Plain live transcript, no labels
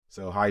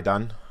So hi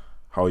Dan,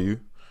 how are you?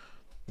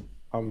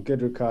 I'm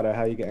good, Ricardo.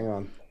 How are you getting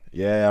on?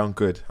 Yeah, I'm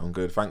good. I'm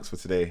good. Thanks for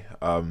today.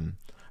 I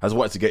just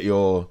wanted to get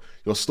your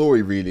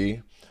story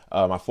really.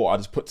 I thought I'd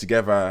just put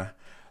together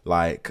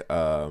like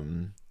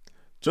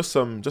just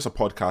a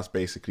podcast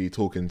basically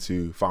talking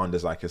to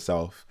founders like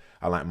yourself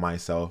and like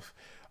myself.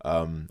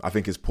 I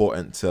think it's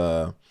important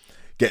to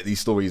get these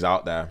stories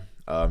out there,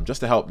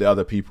 just to help the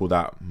other people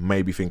that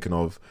may be thinking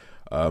of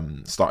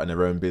starting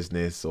their own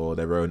business or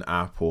their own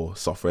app or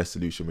software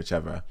solution,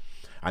 whichever.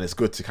 And it's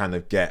good to kind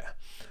of get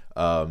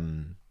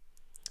um,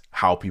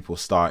 how people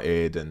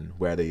started and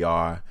where they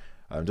are,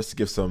 just to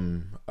give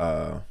some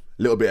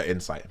little bit of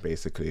insight,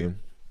 basically.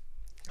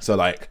 So,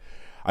 like,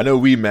 I know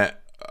we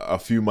met a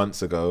few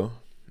months ago,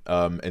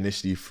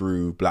 initially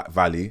through Black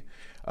Valley,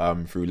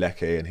 through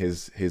Leke and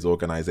his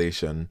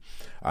organization,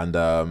 and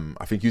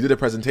I think you did a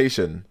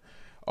presentation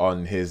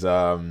on his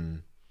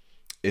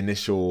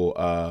initial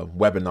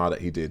webinar that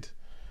he did,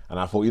 and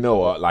I thought, you know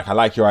what, like I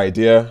like your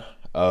idea.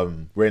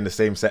 We're in the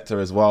same sector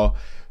as well,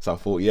 so I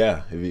thought,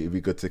 yeah, it'd be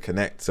good to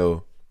connect.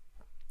 So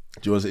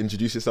do you want to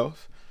introduce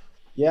yourself?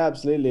 Yeah,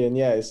 absolutely. And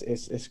yeah,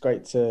 it's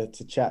great to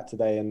chat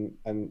today.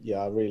 And yeah,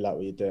 I really like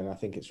what you're doing. I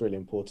think it's really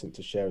important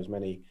to share as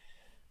many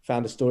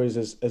founder stories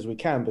as we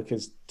can,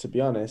 because to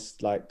be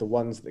honest, like the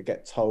ones that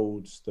get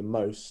told the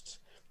most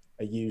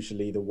are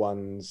usually the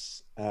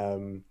ones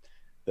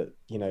that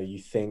you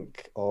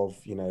think of,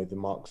 the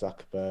Mark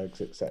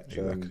Zuckerbergs,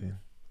 etc. Exactly.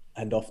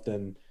 And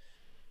often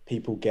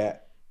people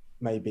get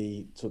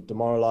maybe sort of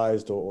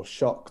demoralized or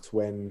shocked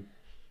when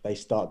they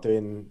start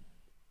doing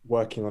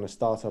working on a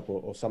startup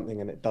or something,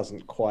 and it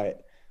doesn't quite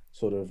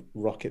sort of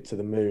rocket to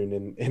the moon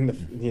in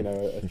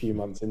the a few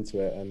months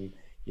into it, and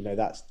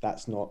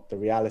that's not the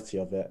reality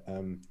of it.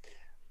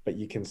 But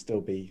you can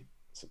still be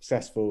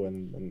successful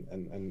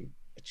and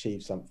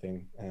achieve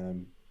something.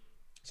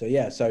 So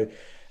yeah, so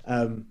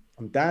I'm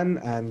Dan,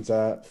 and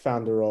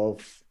founder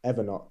of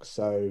Evernock.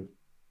 So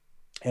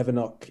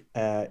Evernock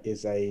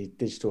is a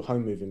digital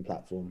home moving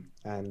platform,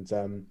 and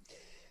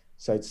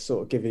so to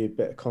sort of give you a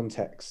bit of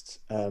context,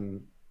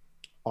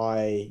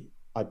 I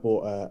I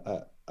bought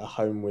a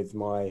home with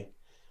my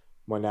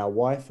now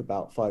wife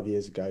about 5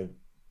 years ago,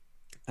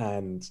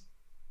 and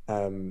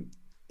um,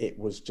 it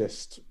was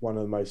just one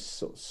of the most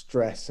sort of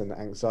stress and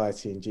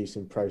anxiety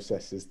inducing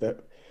processes that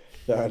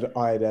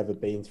I had ever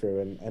been through,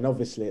 and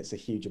obviously it's a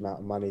huge amount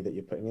of money that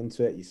you're putting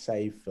into it. You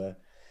save for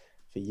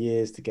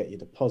years to get your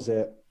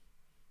deposit,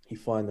 you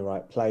find the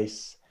right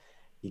place,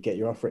 you get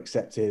your offer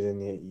accepted,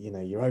 and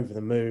you're over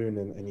the moon,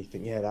 and you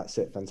think, yeah, that's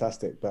it,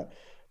 fantastic. But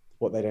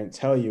what they don't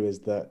tell you is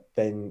that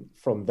then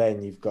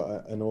you've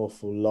got an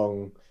awful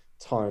long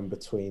time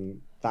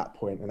between that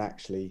point and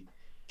actually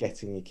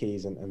getting your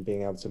keys and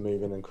being able to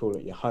move in and call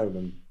it your home.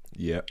 And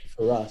Yeah.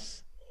 for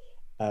us,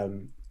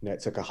 it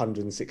took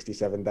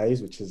 167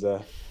 days, which is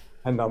a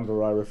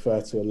number I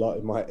refer to a lot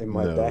in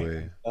my No deck way.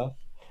 and stuff.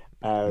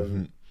 Hmm.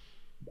 Um,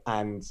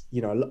 and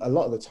a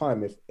lot of the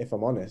time, if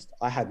I'm honest,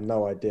 I had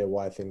no idea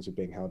why things were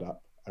being held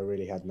up. I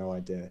really had no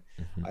idea.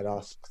 Hmm. I'd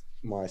asked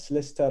my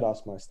solicitor, I'd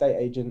asked my estate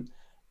agent,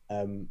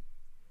 um,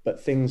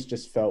 but things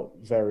just felt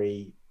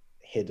very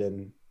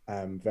hidden,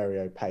 very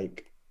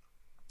opaque.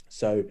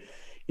 So,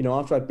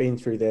 after I'd been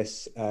through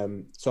this,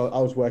 so I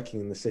was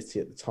working in the city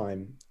at the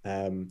time,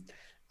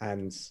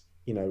 and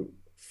you know,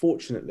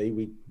 fortunately,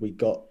 we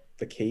got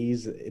the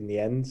keys in the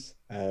end,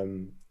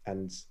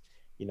 and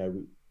you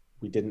know,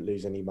 we didn't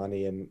lose any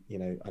money. And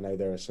I know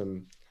there are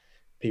some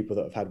people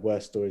that have had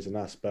worse stories than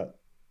us, but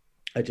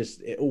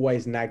it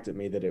always nagged at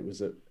me that it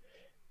was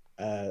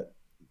uh,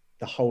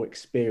 the whole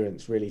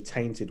experience really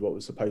tainted what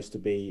was supposed to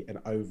be an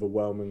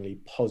overwhelmingly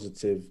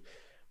positive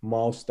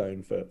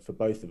milestone for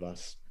both of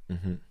us.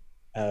 Hmm.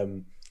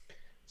 Um,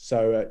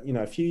 so,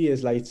 a few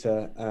years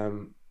later,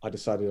 I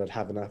decided I'd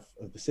have enough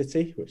of the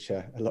city, which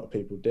a lot of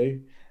people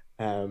do.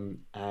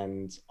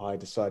 And I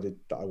decided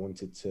that I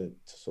wanted to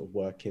sort of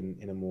work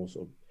in a more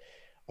sort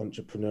of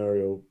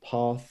entrepreneurial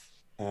path.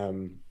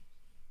 And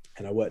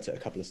I worked at a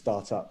couple of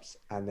startups,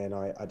 and then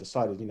I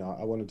decided,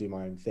 I want to do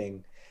my own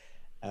thing.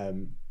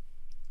 Um,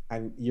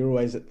 and you're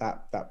always at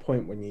that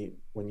point when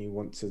you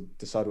want to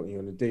decide what you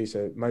want to do.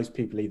 So most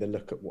people either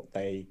look at what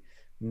they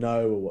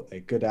know or what they're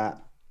good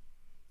at.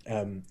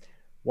 um,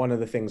 One of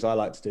the things I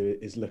like to do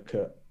is look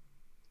at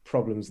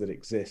problems that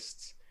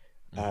exist,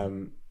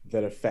 Hmm.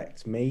 that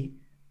affect me,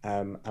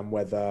 and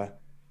whether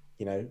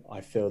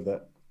I feel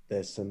that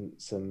there's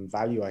some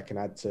value I can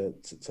add to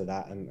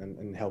that,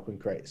 and help and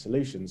create a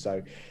solution.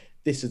 So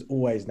this has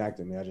always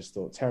nagged at me. I just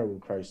thought, terrible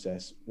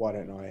process. Why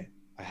don't I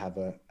have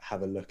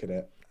a look at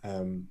it?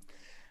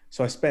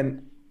 So I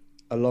spent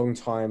a long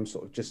time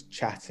sort of just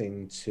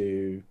chatting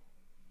to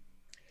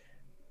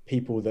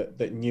people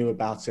that knew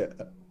about it,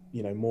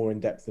 more in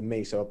depth than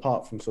me. So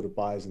apart from sort of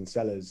buyers and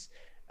sellers,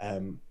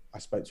 I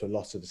spoke to a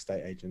lot of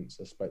estate agents.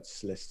 I spoke to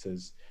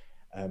solicitors.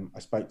 I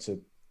spoke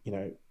to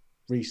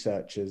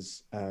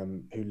researchers,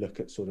 who look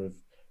at sort of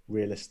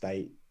real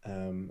estate,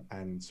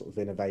 and sort of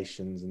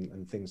innovations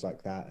and things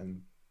like that.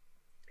 And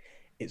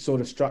it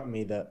sort of struck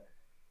me that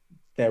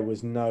there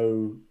was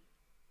no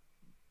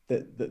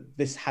that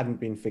this hadn't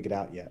been figured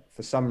out yet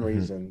for some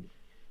reason.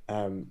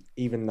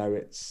 Even though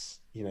it's,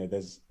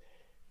 there's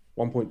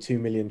 1.2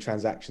 million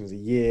transactions a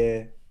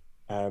year,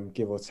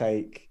 give or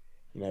take,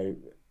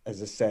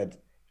 as I said,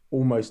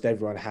 almost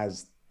everyone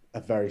has a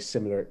very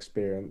similar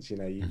experience.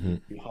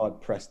 You'd be hard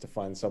pressed to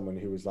find someone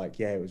who was like,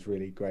 yeah, it was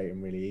really great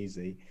and really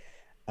easy.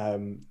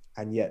 And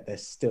yet there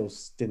still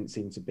didn't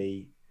seem to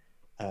be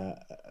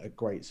a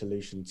great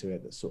solution to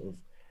it that sort of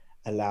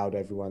allowed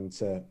everyone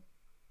to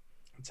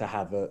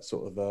have a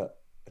sort of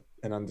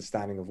an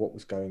understanding of what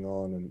was going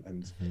on,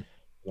 and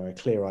a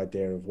clear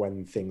idea of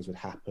when things would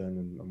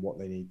happen and what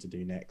they need to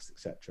do next,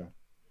 etc.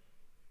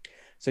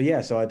 So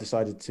I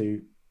decided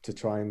to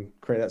try and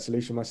create that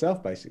solution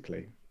myself,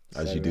 basically.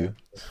 As you do.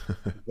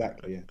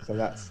 Exactly. Yeah. So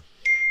that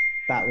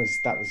was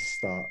the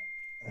start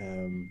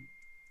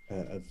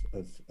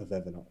of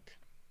Evernock.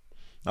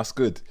 That's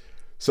good.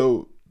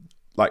 So,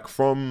 like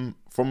from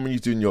when you're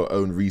doing your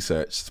own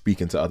research,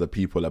 speaking to other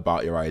people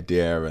about your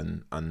idea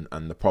and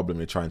the problem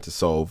you're trying to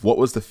solve, what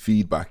was the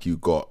feedback you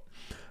got,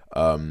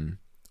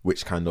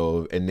 which kind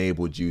of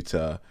enabled you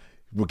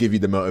will give you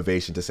the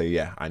motivation to say,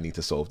 yeah, I need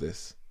to solve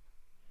this?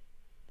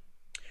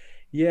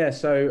 Yeah.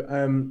 So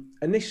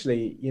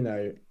initially,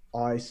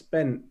 I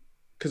spent,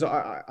 because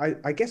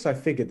I guess I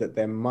figured that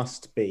there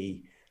must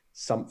be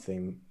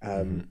something,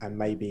 and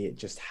maybe it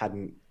just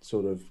hadn't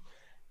sort of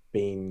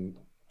been,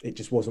 it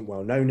just wasn't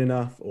well known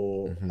enough,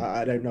 or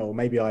I don't know, or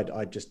maybe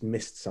I'd just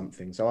missed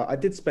something. So I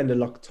did spend a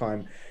lot of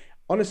time,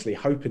 honestly,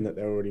 hoping that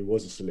there already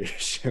was a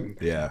solution.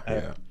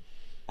 Yeah.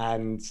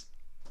 And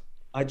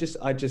I just,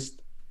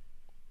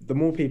 the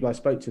more people I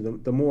spoke to,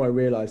 the more I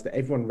realized that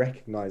everyone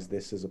recognized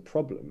this as a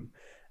problem,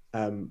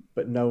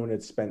 but no one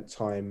had spent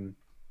time,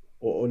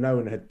 or no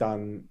one had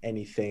done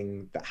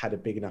anything that had a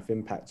big enough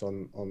impact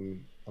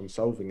on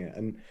solving it.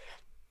 And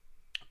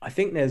I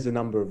think there's a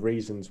number of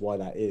reasons why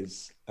that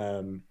is.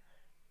 From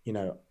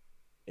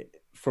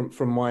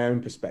my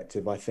own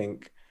perspective, I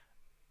think,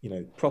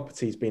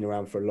 property's been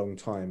around for a long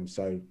time.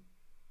 So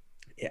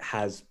it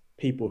has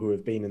people who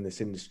have been in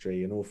this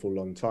industry an awful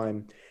long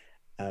time,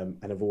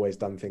 and have always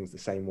done things the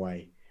same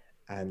way.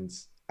 And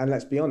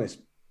let's be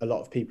honest, a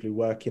lot of people who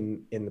work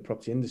in the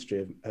property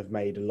industry have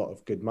made a lot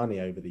of good money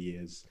over the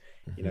years.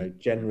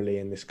 Generally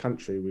in this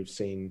country, we've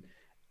seen,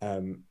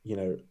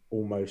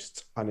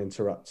 almost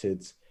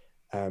uninterrupted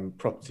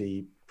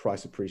property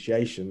price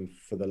appreciation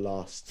for the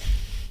last,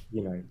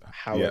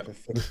 however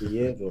 50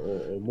 years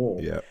or more.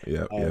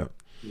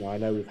 I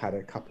know we've had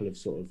a couple of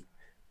sort of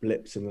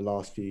blips in the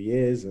last few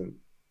years and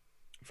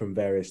from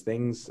various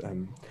things,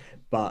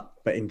 but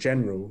in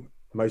general,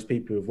 most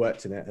people who've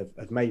worked in it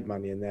have made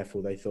money, and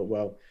therefore they thought,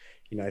 well,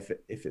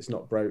 if it's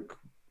not broke,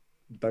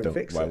 don't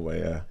fix it.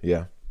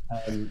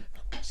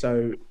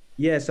 So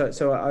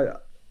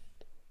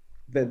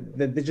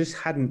there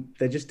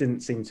just didn't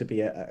seem to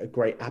be a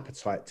great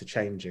appetite to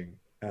changing,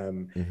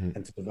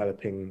 and to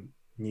developing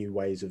new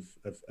ways of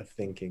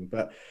thinking.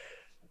 But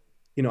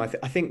I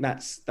think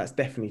that's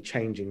definitely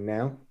changing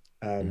now.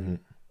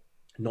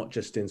 Not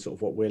just in sort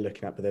of what we're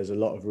looking at, but there's a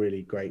lot of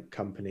really great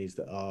companies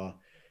that are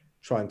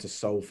trying to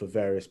solve for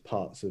various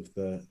parts of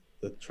the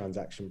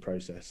transaction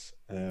process.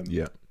 And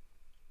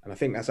I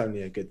think that's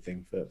only a good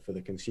thing for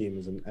the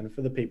consumers and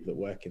for the people that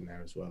work in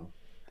there as well.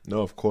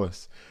 No, of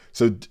course.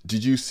 So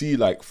did you see,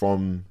 like,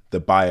 from the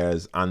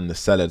buyers and the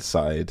sellers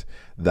side,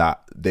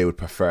 that they would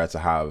prefer to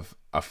have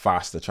a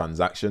faster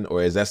transaction,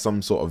 or is there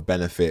some sort of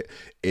benefit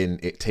in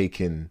it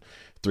taking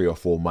 3 or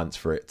 4 months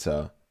for it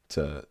to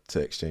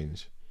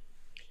exchange?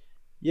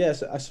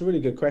 Yes, that's a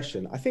really good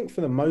question. I think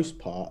for the most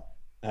part,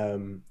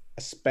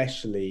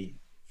 especially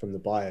from the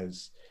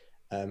buyers,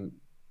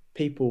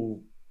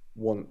 people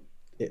want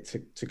it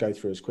to go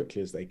through as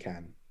quickly as they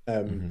can,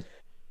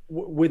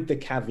 with the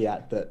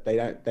caveat that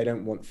they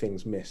don't want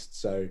things missed.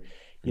 So,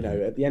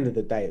 at the end of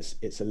the day,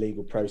 it's a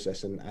legal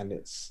process, and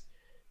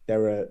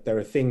there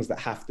are things that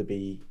have to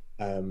be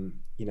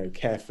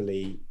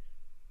carefully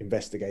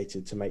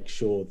investigated to make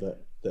sure that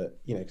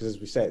because, as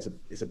we say,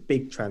 it's a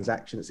big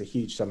transaction, it's a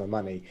huge sum of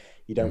money.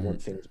 You don't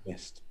want things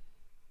missed.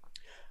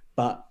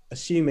 But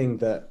assuming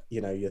that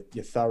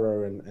you're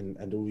thorough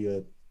and all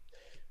your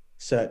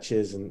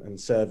searches and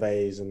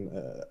surveys and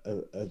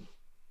are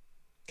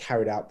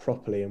carried out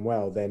properly and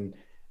well, then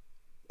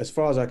as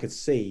far as I could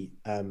see,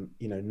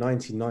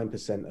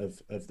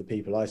 99% of the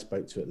people I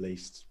spoke to, at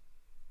least,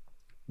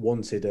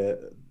 wanted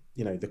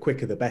the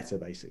quicker the better,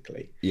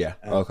 basically.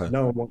 Okay.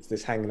 No one wants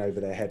this hanging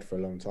over their head for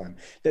a long time.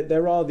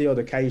 There are the odd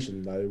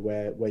occasion, though,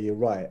 where you're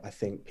right. I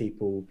think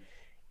people,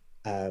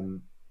 they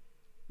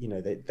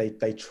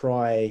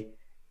try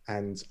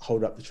and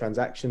hold up the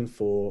transaction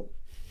for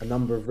a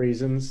number of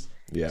reasons.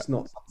 It's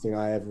not something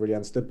I ever really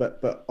understood,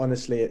 but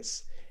honestly,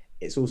 it's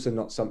also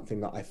not something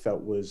that I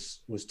felt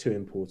was too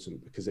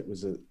important, because it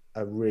was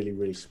a really,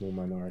 really small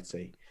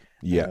minority.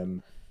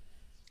 And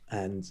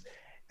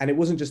it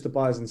wasn't just the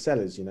buyers and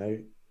sellers.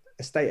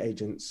 Estate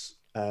agents,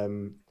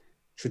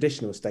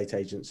 traditional estate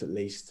agents at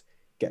least,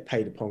 get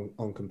paid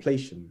on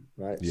completion,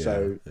 right?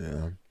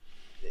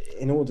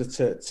 In order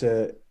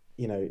to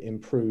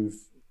improve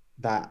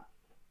that,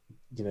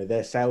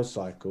 their sales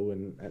cycle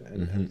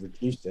and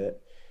reduce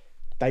it.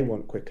 They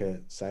want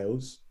quicker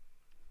sales.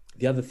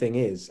 The other thing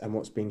is, and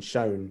what's been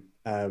shown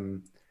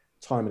time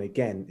and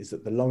again, is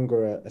that the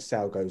longer a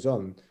sale goes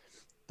on,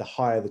 the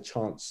higher the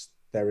chance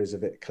there is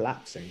of it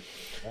collapsing,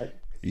 right?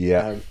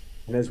 Yeah.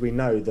 And as we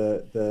know,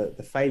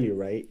 the failure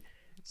rate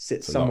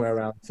sits somewhere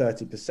around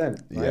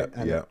 30%, right? Yeah.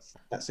 And Yeah.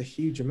 that's a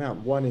huge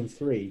amount. 1 in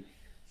 3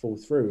 fall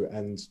through.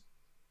 And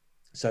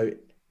so,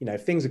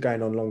 if things are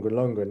going on longer and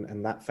longer,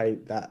 and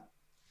that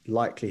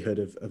likelihood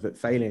of it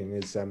failing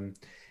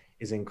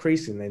is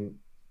increasing, then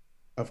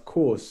of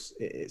course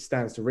it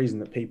stands to reason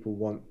that people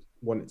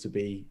want it to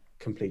be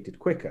completed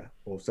quicker,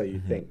 or so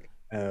you think.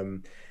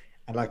 And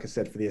like I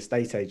said, for the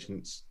estate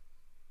agents,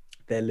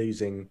 they're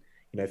losing,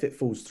 if it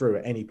falls through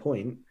at any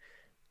point,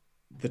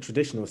 the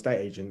traditional estate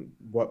agent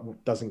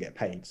doesn't get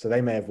paid. So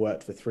they may have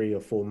worked for 3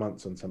 or 4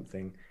 months on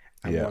something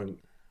and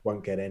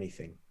won't get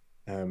anything.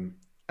 And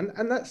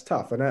that's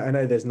tough. I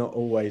know there's not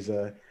always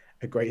a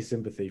great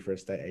sympathy for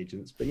estate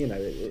agents, but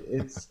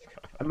it's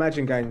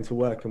imagine going to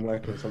work and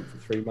working on something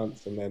for 3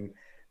 months and then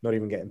not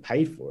even getting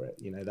paid for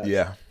it.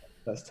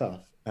 That's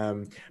tough.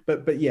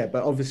 But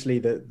obviously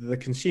the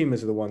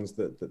consumers are the ones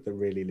that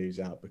really lose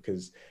out,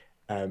 because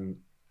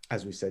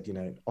as we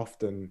said,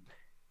 often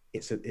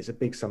it's a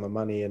big sum of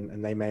money,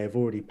 and they may have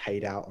already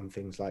paid out on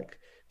things like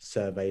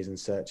surveys and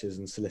searches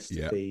and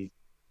solicitor fees.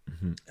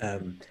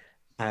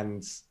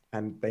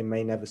 And they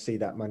may never see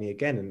that money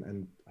again.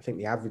 And I think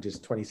the average is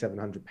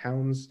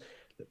 £2,700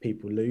 that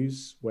people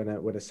lose when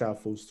a sale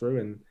falls through.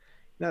 And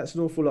that's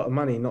an awful lot of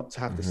money not to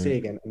have to see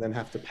again, and then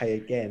have to pay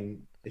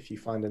again if you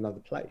find another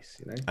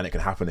place, And it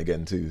can happen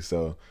again too.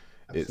 So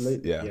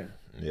absolutely.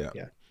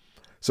 Yeah.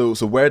 So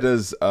where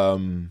does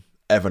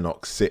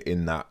Evernox sit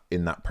in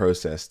that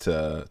process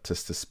to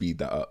speed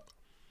that up?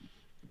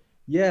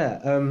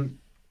 So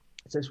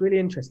it's really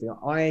interesting.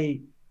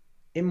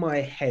 In my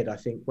head, I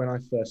think when I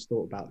first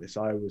thought about this,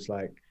 I was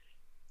like,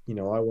 I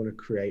want to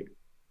create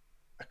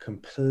a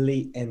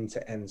complete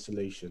end-to-end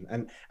solution.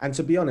 And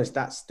to be honest,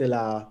 that's still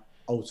our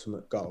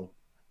ultimate goal.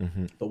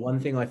 But one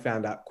thing I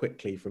found out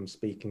quickly from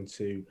speaking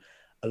to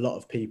a lot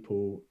of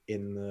people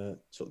in the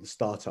sort of the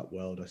startup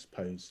world, I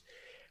suppose,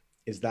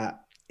 is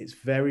that it's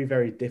very,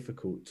 very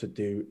difficult to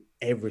do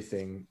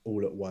everything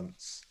all at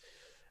once.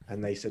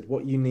 And they said,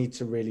 what you need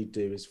to really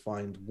do is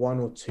find 1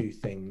 or 2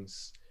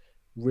 things,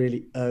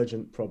 really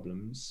urgent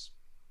problems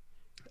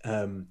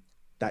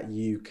that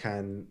you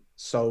can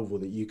solve, or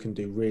that you can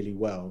do really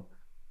well.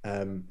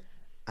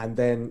 And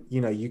then,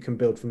 you can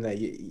build from there.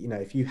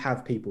 If you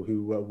have people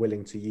who are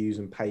willing to use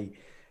and pay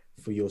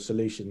for your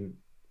solution,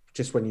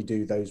 just when you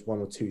do those 1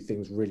 or 2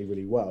 things really,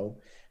 really well,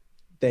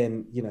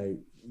 then,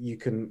 you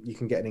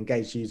can get an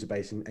engaged user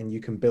base, and you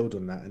can build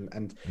on that.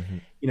 And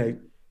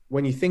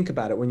when you think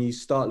about it, when you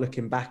start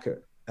looking back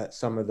at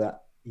some of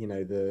that,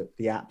 the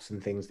apps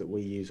and things that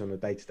we use on a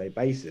day-to-day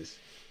basis,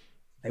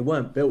 they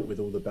weren't built with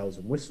all the bells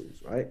and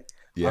whistles, right?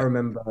 Yeah. I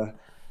remember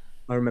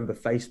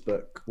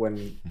Facebook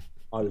when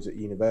I was at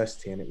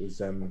university, and it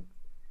was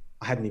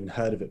I hadn't even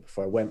heard of it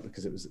before I went,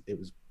 because it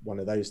was one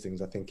of those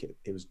things. I think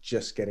it was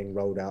just getting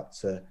rolled out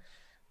to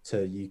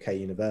UK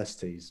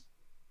universities,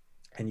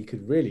 and you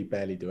could really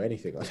barely do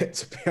anything on it,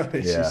 to be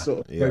honest. You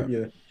sort of wrote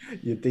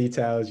your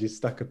details, you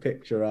stuck a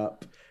picture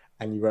up,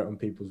 and you wrote on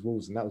people's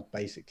walls, and that was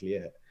basically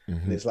it.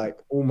 And it's like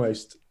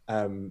almost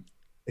it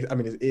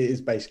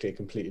is basically a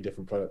completely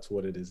different product to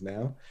what it is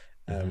now.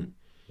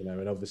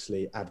 And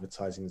obviously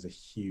advertising is a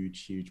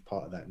huge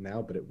part of that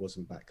now, but it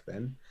wasn't back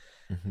then.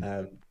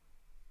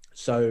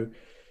 So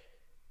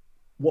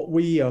what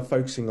we are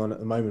focusing on at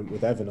the moment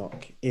with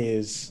Evernox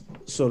is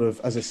sort of,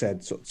 as I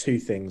said, sort of 2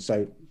 things.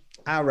 So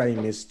our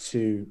aim is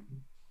to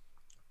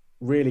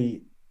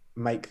really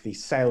make the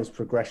sales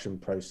progression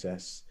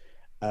process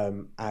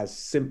as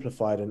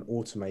simplified and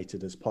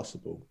automated as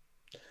possible.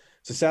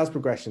 So sales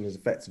progression is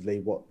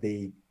effectively what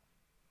the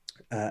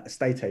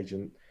estate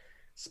agent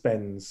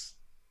spends,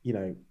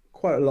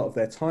 quite a lot of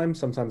their time,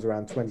 sometimes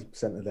around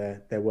 20% of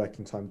their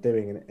working time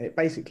doing. And it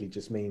basically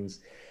just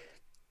means,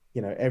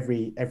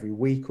 every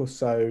week or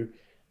so,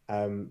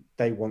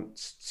 they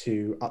want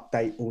to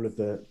update all of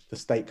the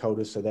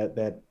stakeholders, so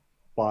their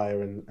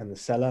buyer and the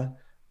seller,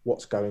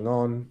 what's going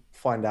on,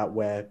 find out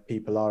where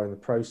people are in the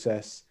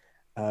process,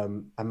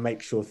 and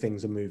make sure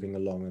things are moving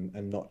along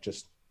and not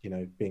just,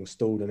 being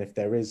stalled. And if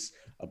there is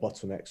a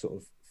bottleneck, sort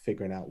of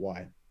figuring out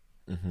why.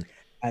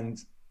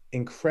 And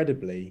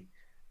incredibly,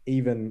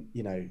 even,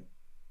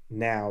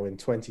 now in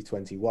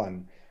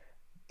 2021,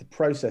 the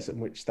process in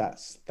which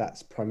that's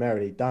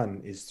primarily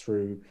done is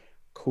through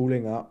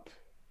calling up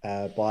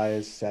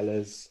buyers,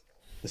 sellers,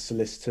 the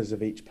solicitors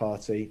of each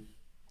party,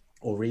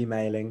 or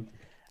emailing.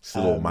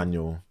 Still all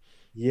manual.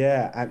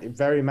 Yeah, and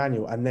very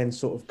manual, and then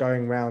sort of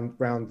going round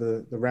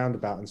the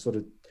roundabout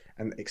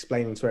and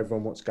explaining to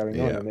everyone what's going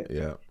on.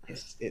 And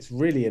it's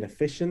really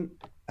inefficient.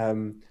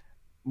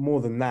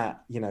 More than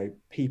that,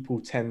 people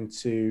tend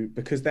to,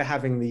 because they're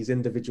having these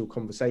individual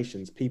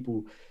conversations,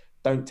 people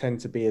don't tend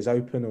to be as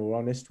open or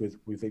honest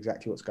with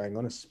exactly what's going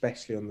on,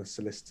 especially on the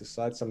solicitor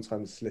side.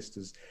 Sometimes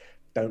solicitors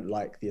don't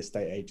like the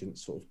estate agent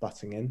sort of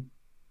butting in.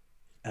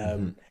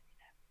 Hmm.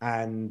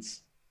 And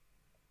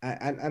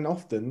and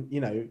often,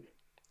 you know,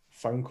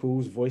 phone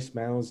calls,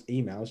 voicemails,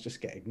 emails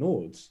just get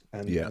ignored.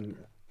 Yeah. And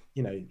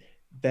you know,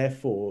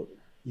 therefore,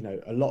 you know,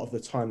 a lot of the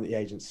time that the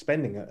agent's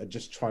spending are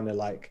just trying to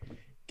like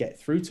get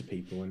through to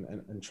people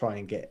and try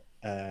and get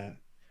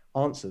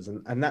answers.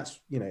 And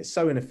that's, you know, it's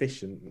so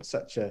inefficient and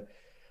such a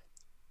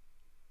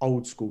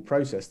old school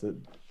process that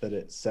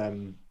it's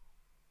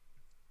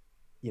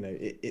you know,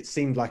 it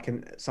seemed like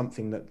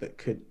something that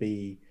could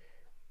be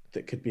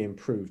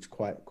improved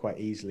quite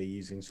easily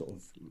using sort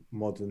of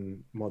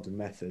modern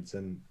methods.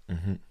 And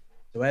Hmm.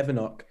 so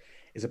Evernock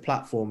is a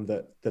platform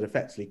that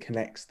effectively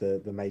connects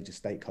the major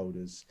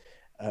stakeholders.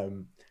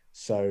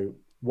 So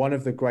one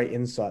of the great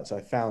insights I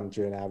found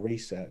during our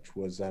research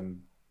was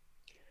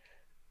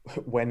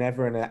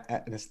whenever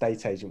an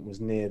estate agent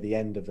was near the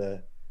end of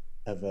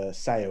a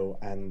sale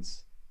and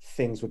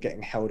things were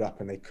getting held up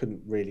and they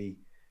couldn't really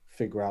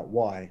figure out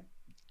why.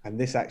 And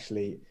this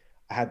actually,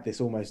 I had this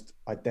almost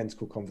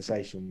identical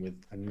conversation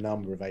with a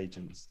number of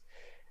agents.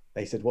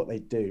 They said what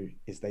they'd do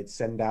is they'd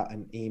send out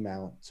an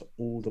email to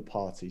all the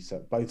parties, so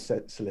both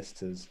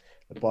solicitors,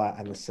 the buyer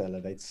and the seller.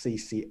 They'd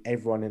CC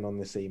everyone in on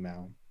this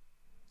email,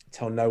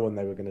 tell no one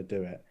they were going to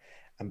do it,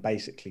 and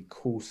basically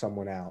call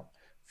someone out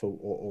for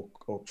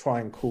or try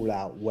and call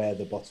out where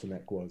the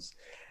bottleneck was.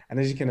 And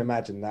as you can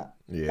imagine, that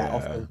Yeah.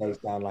 often goes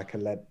down like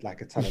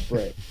a ton of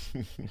bricks.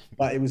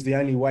 But it was the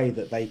only way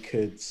that they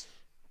could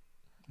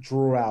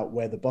draw out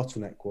where the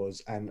bottleneck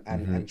was Hmm.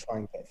 and try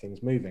and get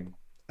things moving.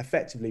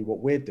 Effectively, what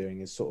we're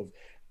doing is sort of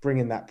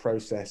bringing that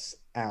process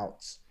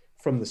out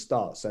from the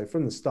start. So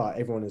from the start,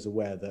 everyone is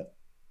aware that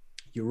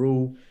you're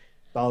all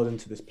dialed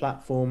into this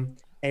platform.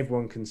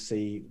 Everyone can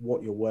see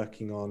what you're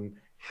working on,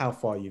 how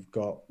far you've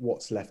got,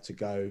 what's left to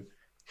go,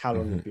 how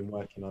long Hmm. you've been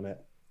working on it.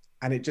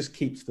 And it just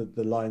keeps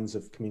the lines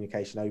of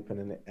communication open,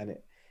 and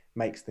it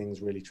makes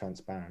things really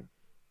transparent.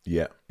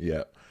 Yeah.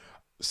 Yeah.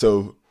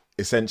 So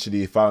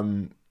essentially, if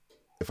I'm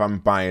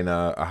buying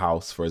a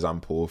house, for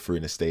example, through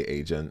an estate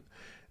agent,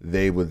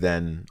 they would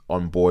then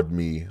onboard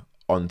me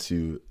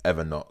onto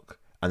Evernock,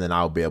 and then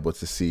I'll be able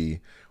to see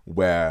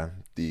where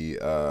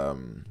it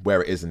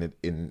is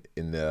in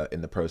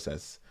the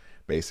process,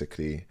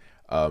 basically.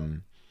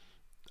 And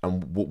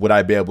would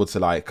I be able to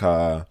like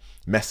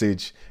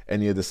message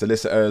any of the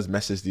solicitors,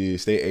 message the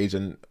estate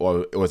agent,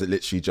 or was it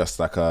literally just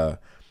like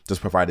just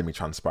providing me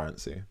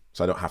transparency,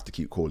 so I don't have to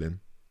keep calling?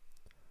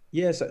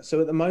 Yeah, so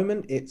at the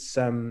moment it's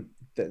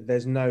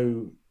there's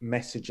no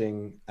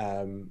messaging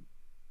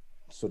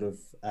sort of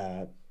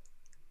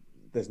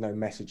there's no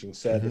messaging Hmm.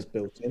 service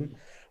built in.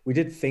 We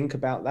did think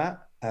about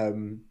that,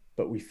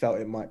 but we felt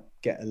it might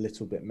get a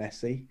little bit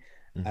messy,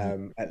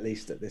 Hmm. at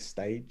least at this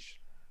stage.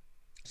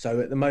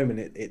 So at the moment,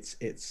 it's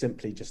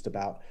simply just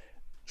about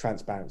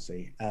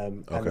transparency,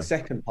 and the Okay.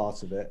 second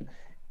part of it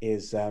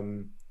is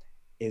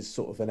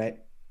sort of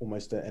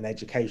almost an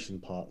education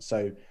part.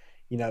 So,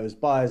 you know, as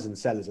buyers and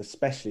sellers,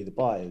 especially the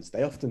buyers,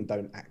 they often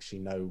don't actually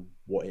know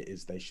what it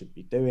is they should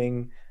be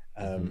doing,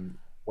 Hmm.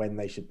 when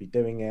they should be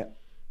doing it.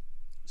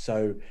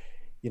 So,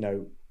 you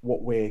know,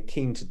 what we're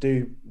keen to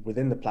do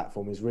within the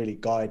platform is really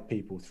guide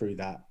people through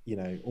that, you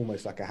know,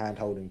 almost like a hand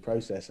holding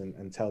process,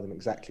 and tell them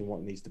exactly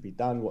what needs to be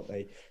done, what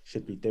they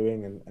should be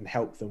doing, and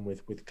help them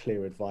with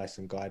clear advice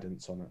and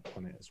guidance on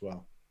it as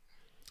well.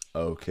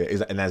 Okay. Is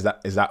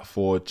that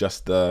for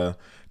just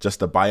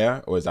the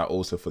buyer, or is that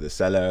also for the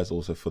sellers,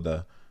 also for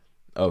the?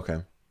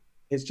 Okay.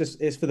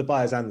 It's for the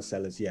buyers and the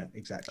sellers, yeah,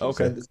 exactly.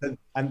 Okay.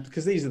 And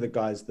because these are the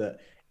guys that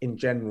in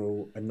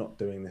general are not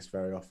doing this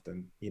very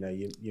often. You know,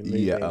 you move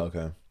Yeah. in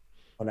Okay.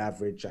 on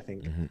average, I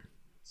think Hmm.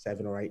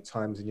 7 or 8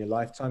 times in your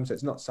lifetime. So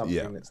it's not Yeah.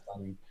 something that's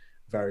done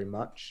very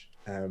much.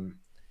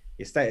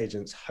 Estate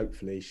agents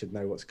hopefully should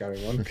know what's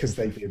going on because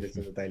they do this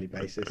on a daily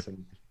basis,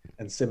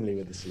 and similarly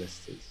with the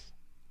solicitors.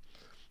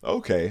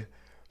 Okay.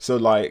 So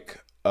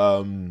like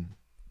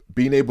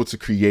being able to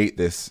create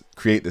this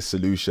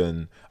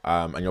solution,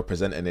 and you're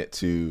presenting it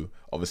to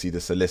obviously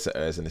the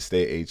solicitors and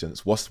estate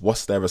agents.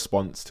 What's their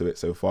response to it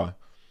so far?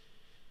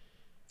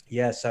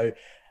 Yeah, so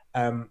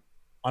um,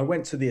 I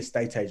went to the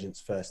estate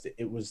agents first.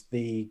 It was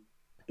the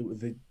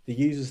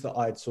users that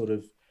I'd sort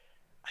of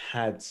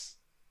had,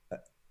 uh,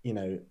 you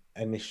know,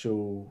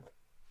 initial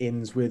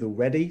ins with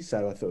already.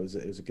 So I thought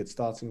it was a good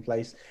starting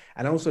place,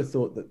 and I also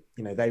thought that,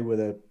 you know, they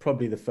were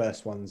probably the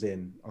first ones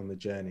in on the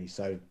journey.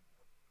 So,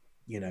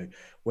 you know,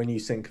 when you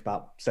think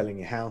about selling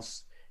your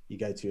house, you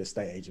go to your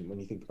estate agent. When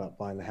you think about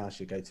buying the house,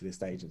 you go to the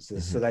estate agent. So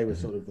Hmm. they were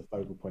Hmm. sort of the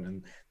focal point,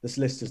 and the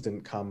solicitors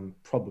didn't come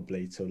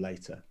probably till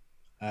later.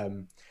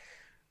 Um,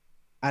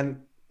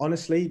 and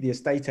honestly, the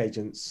estate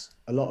agents,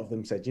 a lot of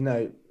them said, you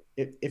know,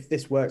 if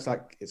this works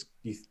like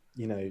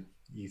you know,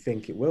 you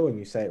think it will and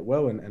you say it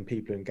will, and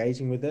people are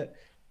engaging with it,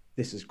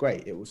 this is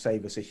great. It will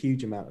save us a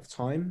huge amount of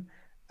time.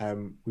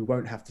 We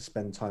won't have to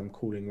spend time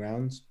calling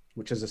rounds,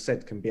 which, as I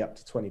said, can be up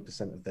to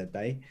 20% of their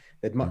day.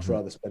 They'd much Hmm.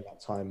 rather spend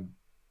that time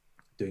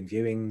doing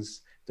viewings,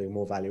 doing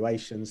more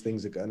valuations.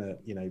 Things are going to,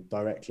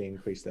 directly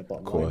increase their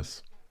bottom Of line.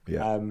 course.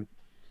 Yeah.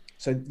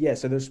 So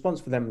the response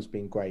for them has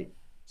been great.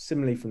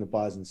 Similarly from the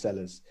buyers and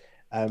sellers.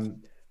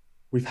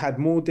 We've had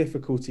more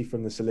difficulty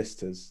from the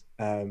solicitors.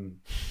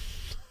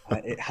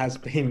 It's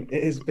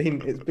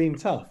been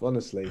tough,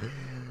 honestly.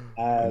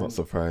 I'm not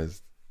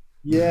surprised.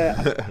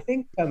 Yeah,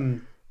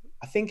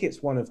 I think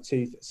it's one of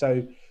two.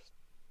 So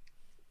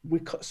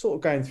we're sort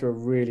of going through a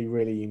really,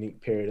 really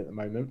unique period at the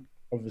moment.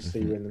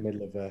 Obviously, we're in the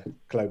middle of a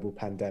global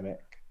pandemic,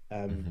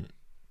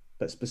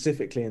 but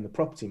specifically in the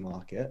property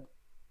market,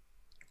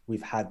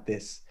 we've had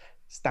this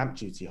stamp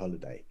duty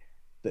holiday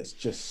that's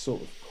just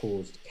sort of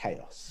caused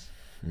chaos.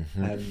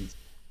 And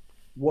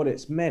what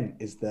it's meant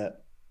is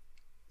that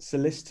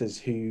solicitors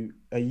who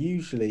are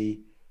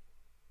usually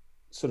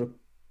sort of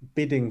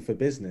bidding for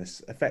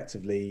business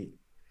effectively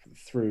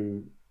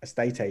through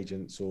estate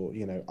agents or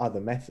other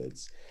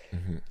methods,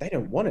 they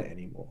don't want it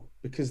anymore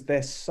because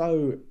they're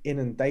so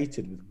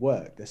inundated with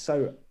work.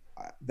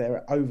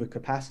 They're over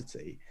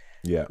capacity.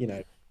 Yeah.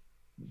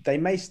 They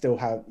may still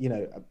have,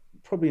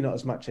 probably not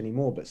as much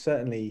anymore, but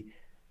certainly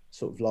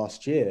sort of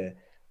last year,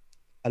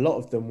 a lot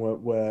of them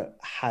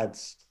had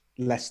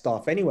less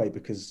staff anyway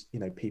because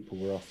people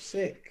were off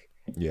sick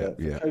for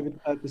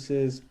COVID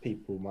purposes.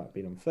 People might have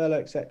been on furlough,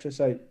 etc.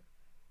 So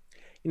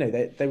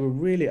they were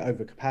really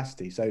over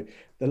capacity. So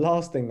the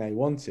last thing they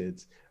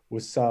wanted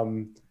was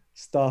some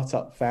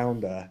startup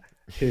founder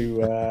who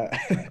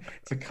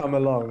to come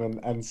along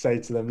and say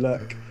to them,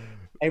 look,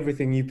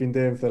 everything you've been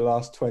doing for the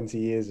last 20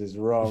 years is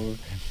wrong.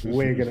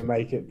 We're going to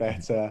make it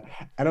better.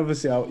 And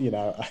obviously,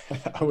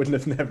 I wouldn't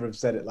have never have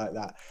said it like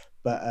that.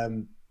 But,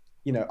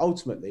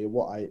 ultimately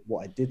what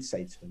I did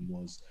say to them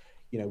was,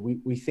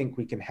 we think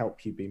we can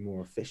help you be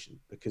more efficient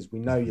because we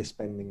know you're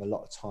spending a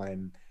lot of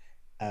time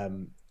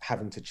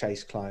having to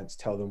chase clients,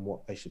 tell them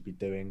what they should be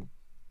doing,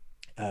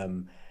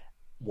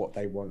 what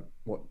they want,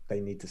 what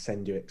they need to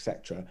send you,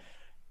 etc.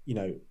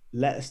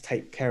 Let us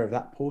take care of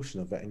that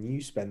portion of it, and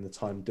you spend the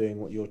time doing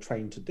what you're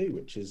trained to do,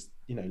 which is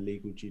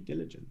legal due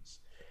diligence.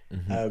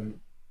 And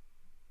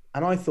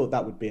I thought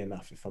that would be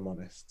enough, if I'm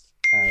honest,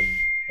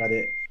 but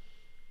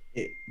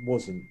it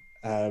wasn't,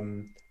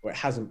 or it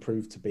hasn't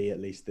proved to be,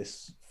 at least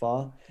this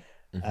far.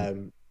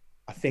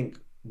 I think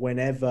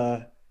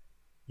whenever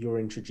you're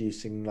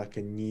introducing like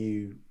a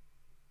new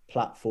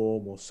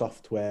platform or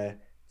software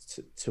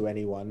to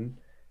anyone,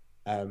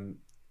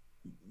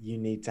 you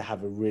need to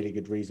have a really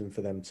good reason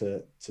for them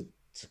to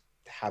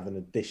have an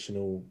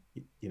additional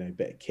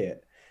bit of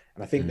kit.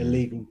 And I think the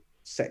legal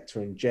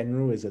sector in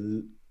general is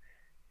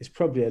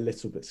probably a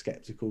little bit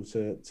skeptical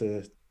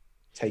to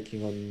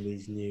taking on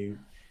these new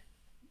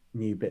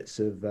bits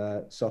of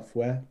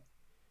software.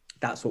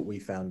 That's what we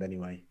found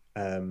anyway.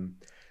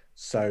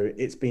 So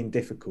it's been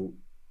difficult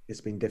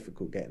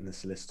getting the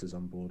solicitors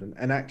on board,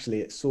 and actually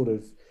it's sort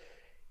of,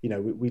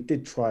 we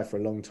did try for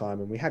a long time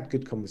and we had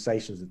good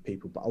conversations with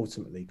people, but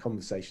ultimately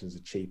conversations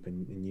are cheap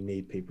and you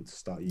need people to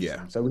start using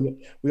them. So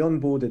we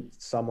onboarded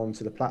some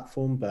onto the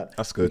platform, but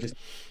that's good.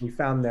 We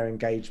found their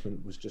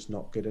engagement was just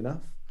not good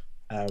enough.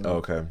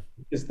 Okay.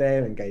 Because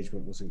their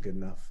engagement wasn't good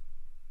enough.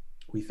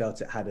 We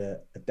felt it had a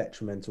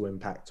detrimental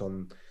impact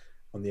on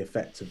the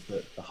effect of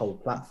the whole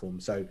platform.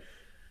 So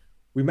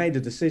we made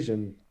a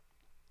decision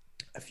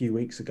a few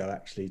weeks ago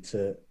actually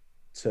to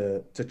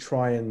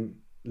try and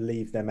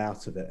leave them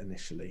out of it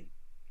initially.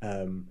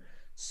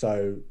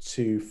 So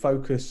to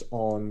focus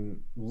on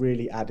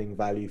really adding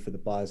value for the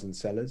buyers and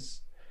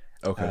sellers.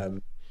 Okay.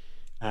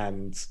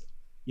 And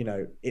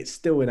it's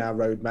still in our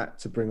roadmap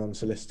to bring on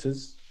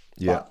solicitors.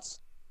 But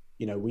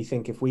we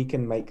think if we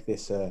can make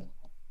this a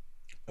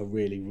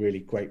really, really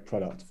great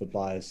product for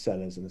buyers,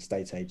 sellers, and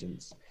estate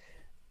agents,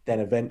 then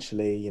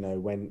eventually,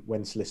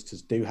 when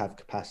solicitors do have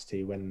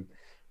capacity,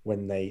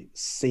 when they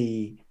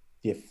see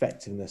the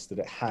effectiveness that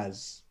it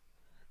has,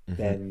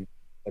 then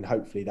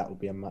hopefully that will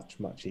be a much,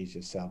 much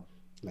easier sell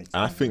later.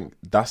 And I think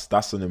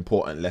that's an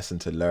important lesson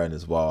to learn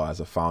as well as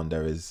a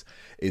founder is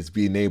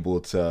being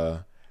able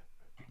to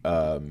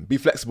be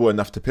flexible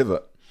enough to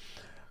pivot,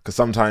 because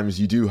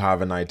sometimes you do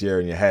have an idea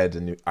in your head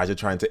and as you're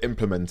trying to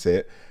implement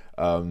it,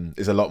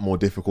 it's a lot more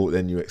difficult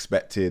than you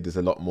expected. There's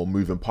a lot more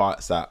moving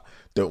parts that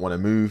don't want to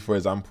move, for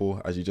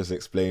example, as you just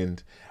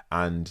explained.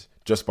 And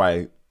just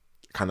by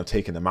kind of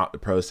taking them out the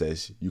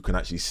process, you can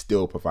actually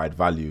still provide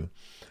value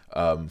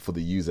for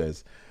the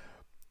users.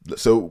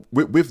 So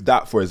with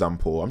that, for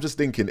example, I'm just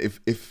thinking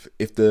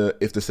if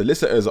the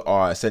solicitors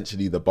are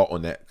essentially the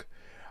bottleneck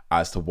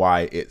as to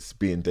why it's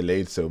being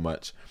delayed so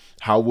much,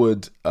 how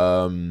would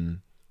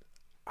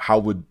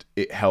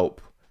it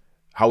help?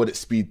 How would it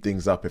speed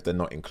things up if they're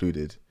not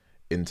included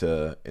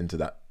into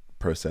that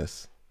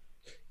process?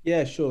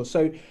 Yeah, sure.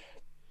 So,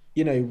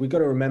 we've got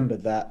to remember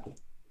that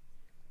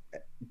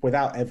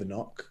without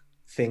Evernock,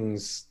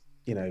 things,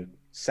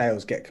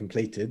 sales get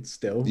completed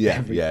still.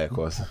 Yeah, of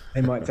course. They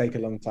might take a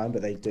long time,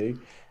 but they do.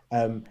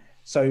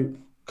 So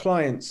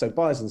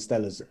buyers and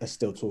sellers are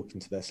still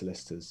talking to their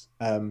solicitors.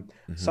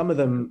 Some of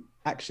them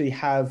actually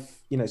have,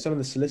 some of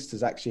the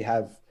solicitors actually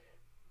have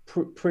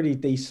pretty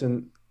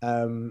decent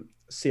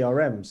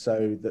CRM,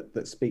 so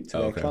that speak to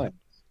their Okay. clients.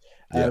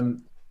 Yeah.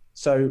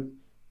 So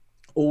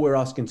all we're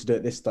asking to do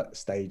at this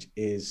stage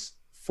is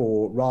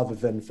for, rather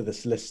than for the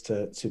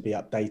solicitor to be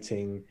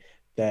updating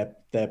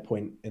their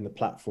point in the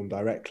platform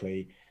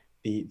directly,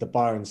 the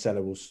buyer and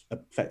seller will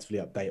effectively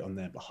update on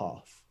their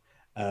behalf.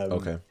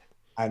 Okay.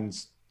 And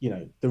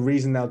the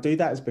reason they'll do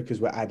that is because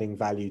we're adding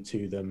value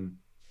to them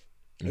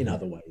in Hmm.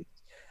 other ways.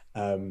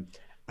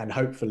 And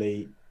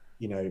hopefully,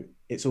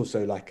 it's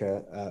also like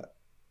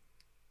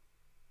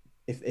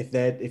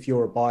if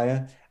you're a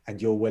buyer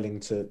and you're willing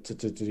to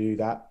do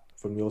that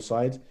from your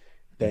side,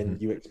 then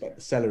Hmm. you expect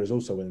the seller is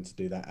also willing to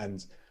do that.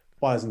 And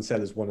buyers and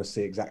sellers want to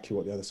see exactly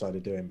what the other side are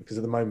doing, because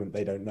at the moment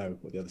they don't know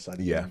what the other side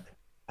are Yeah. doing.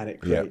 And it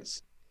Yeah.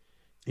 creates,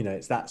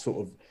 it's that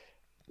sort of,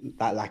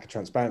 that lack of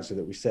transparency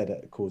that we said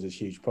it causes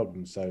huge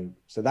problems. So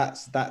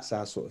that's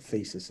our sort of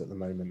thesis at the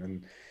moment.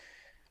 And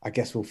I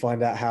guess we'll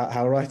find out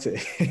how right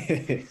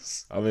it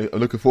is. I mean, I'm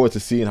looking forward to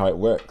seeing how it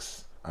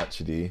works.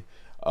 Actually,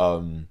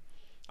 um,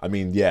 I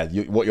mean, yeah,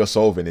 what you're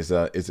solving is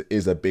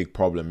a big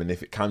problem, and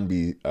if it can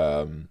be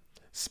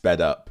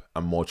sped up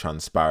and more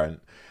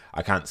transparent,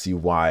 I can't see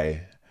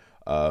why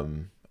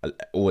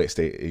all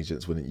estate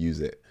agents wouldn't use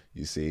it.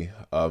 You see,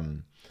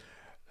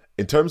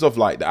 in terms of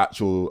like the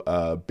actual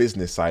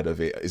business side of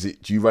it,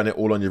 do you run it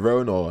all on your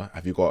own, or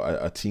have you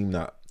got a team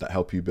that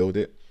help you build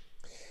it?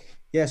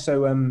 Yeah,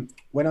 so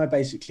when I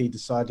basically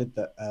decided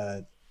that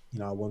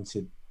I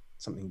wanted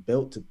something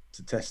built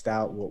to test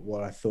out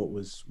what I thought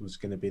was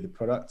going to be the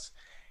product,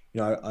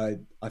 I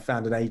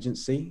found an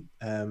agency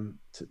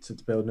to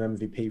build an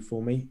MVP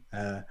for me.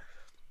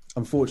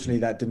 Unfortunately,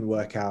 that didn't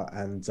work out,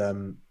 and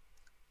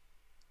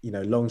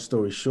long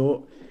story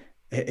short,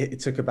 it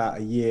took about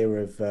a year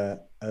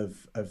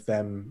of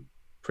them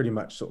pretty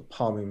much sort of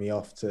palming me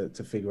off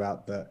to figure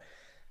out that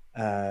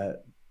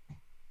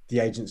the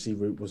agency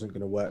route wasn't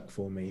going to work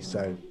for me.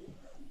 So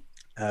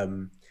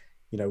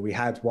we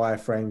had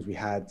wireframes, we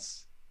had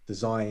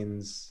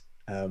designs.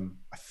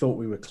 I thought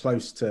we were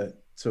close to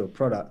a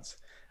product,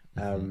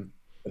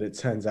 but it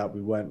turns out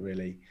we weren't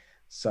really.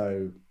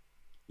 So,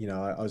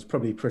 I was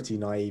probably pretty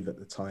naive at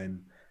the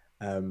time,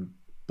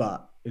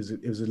 but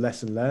it was a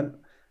lesson learned.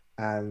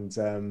 And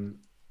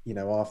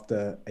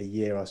after a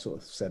year, I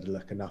sort of said,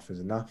 "Look, enough is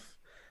enough."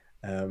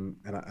 And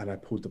I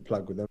pulled the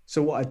plug with them.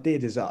 So what I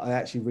did is I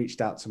actually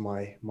reached out to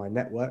my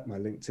network, my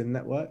LinkedIn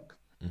network,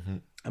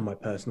 and my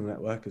personal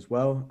network as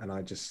well. And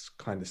I just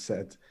kind of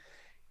said,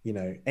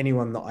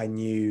 anyone that I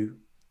knew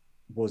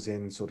was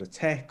in sort of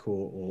tech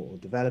or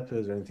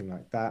developers or anything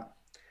like that.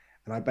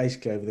 And I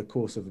basically, over the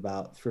course of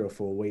about 3 or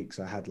 4 weeks,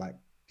 I had like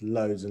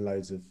loads and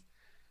loads of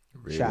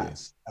Really?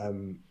 chats.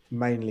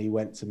 Mainly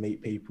went to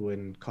meet people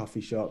in coffee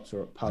shops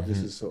or at pubs. This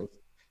Hmm. is sort of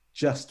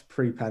just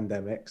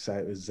pre-pandemic, so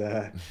it was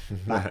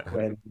back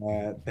when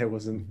there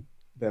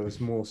was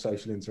more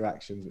social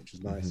interactions, which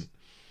was nice.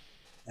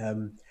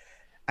 Um,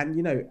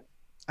 and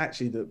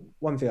actually, the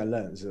one thing I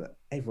learned is that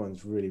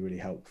everyone's really, really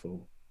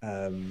helpful.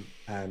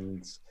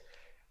 And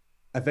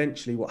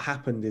eventually, what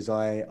happened is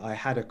I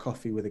had a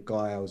coffee with a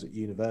guy I was at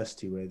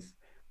university with,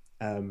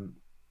 um,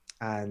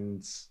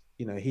 and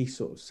he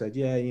sort of said,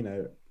 yeah,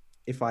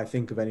 if I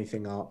think of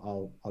anything,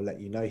 I'll let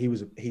you know.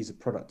 He's a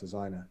product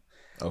designer,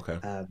 Okay.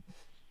 um,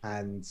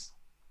 and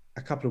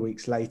a couple of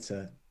weeks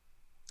later,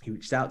 he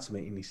reached out to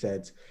me and he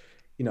said,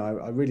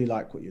 I really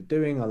like what you're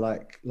doing. I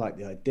like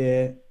the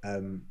idea.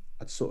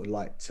 I'd sort of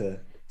like to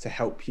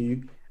help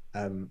you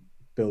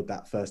build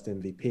that first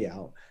MVP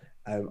out.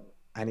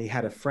 And he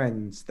had a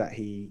friend that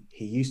he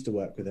used to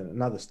work with in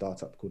another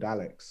startup called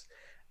Alex.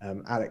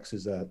 Alex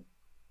is a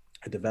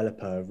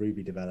developer, a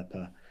Ruby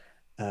developer.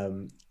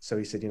 So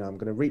he said, I'm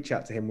going to reach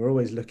out to him. We're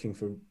always looking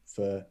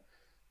for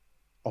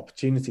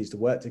opportunities to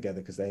work together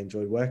because they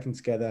enjoy working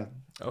together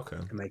Okay.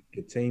 and make a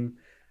good team.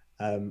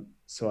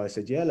 So I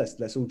said, yeah,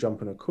 let's all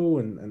jump on a call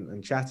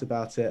and chat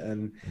about it.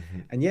 And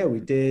yeah, we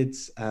did.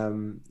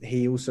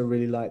 He also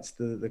really liked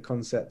the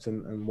concept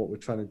and what we're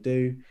trying to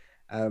do.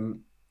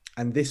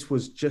 And this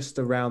was just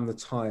around the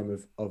time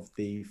of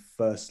the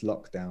first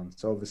lockdown.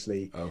 So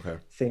obviously Okay.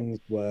 things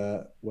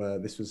were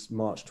this was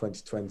March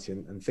 2020,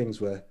 and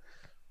things were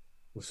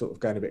sort of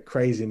going a bit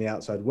crazy in the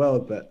outside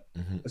world. But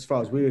as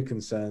far as we were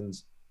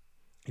concerned,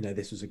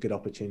 this was a good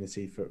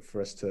opportunity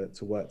for us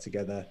to work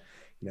together.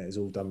 It was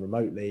all done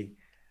remotely.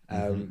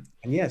 And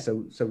yeah,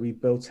 so we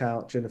built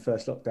out during the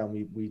first lockdown,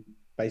 we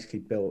basically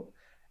built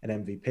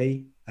an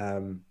MVP.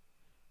 And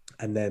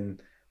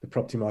then the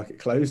property market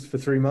closed for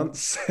 3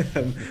 months.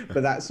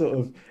 But that sort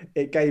of,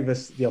 it gave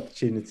us the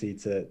opportunity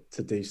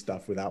to do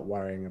stuff without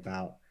worrying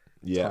about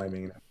Yeah.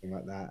 timing and everything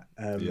like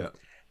that. Yeah.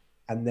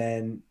 And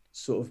then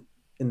sort of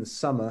in the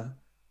summer,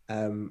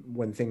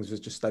 when things was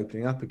just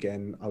opening up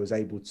again, I was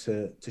able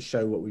to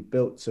show what we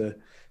built to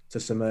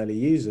some early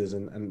users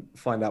and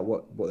find out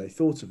what they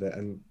thought of it.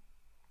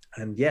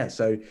 And yeah,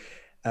 so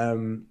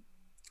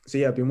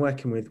yeah, I've been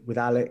working with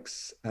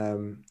Alex,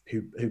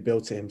 who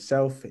built it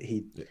himself.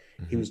 He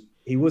was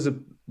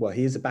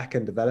he is a back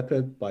end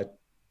developer by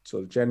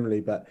sort of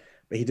generally, but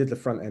he did the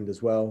front end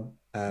as well.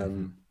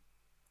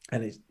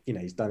 and it's, you know,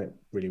 he's done it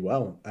really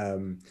well.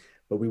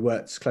 But we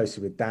worked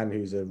closely with Dan,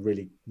 who's a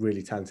really,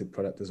 really talented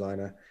product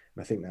designer,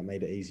 and I think that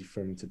made it easy for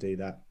him to do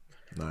that.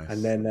 And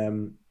Nice.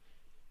 then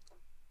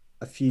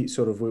a few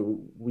sort of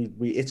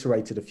we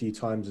iterated a few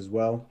times as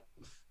well.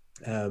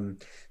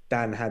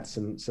 Dan had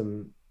some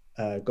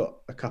got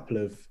a couple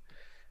of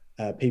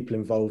people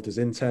involved as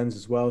interns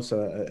as well.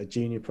 So a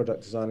junior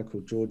product designer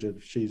called Georgia,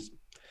 she's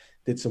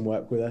did some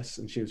work with us,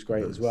 and she was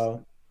great as Nice.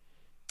 well.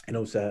 And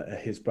also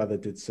his brother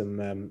did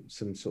some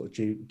sort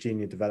of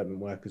junior development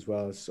work as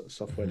well, as sort of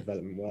software Mhm.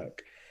 development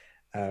work,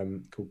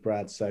 called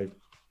Brad. So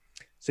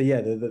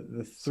yeah, the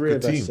It's a three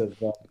good of us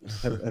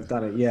team. have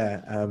done it.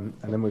 Yeah, and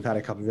then we've had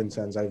a couple of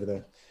interns over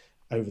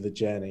the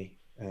journey.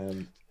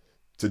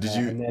 So did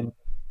you? And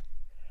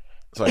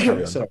Sorry, carry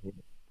then on. sorry,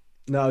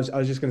 no, I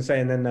was just going to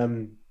say, and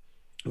then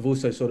we've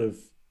also sort of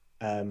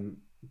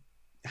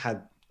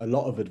had a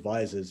lot of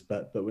advisors,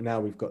 but now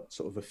we've got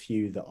sort of a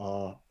few that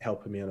are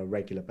helping me on a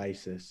regular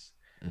basis.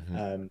 Hmm.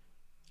 A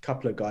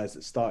couple of guys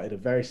that started a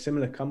very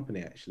similar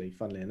company, actually,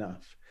 funnily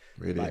enough,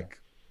 Really? like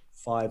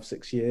 5,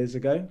 6 years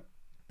ago,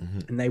 Hmm.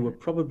 and they were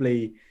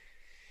probably,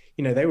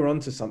 you know, they were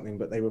onto something,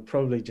 but they were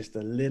probably just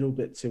a little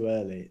bit too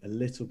early, a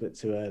little bit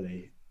too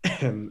early.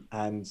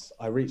 And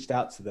I reached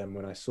out to them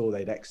when I saw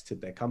they'd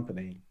exited their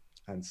company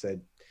and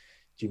said,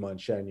 "Do you mind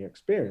sharing your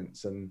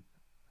experience?" And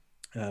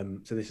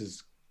so this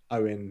is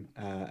Owen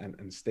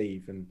and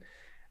Steve, and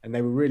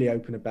they were really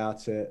open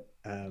about it.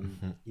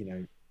 Hmm. You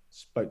know,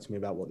 spoke to me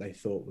about what they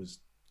thought was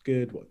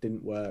good, what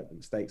didn't work, the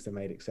mistakes they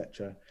made,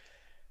 etc.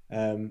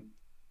 Um,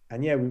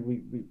 and yeah,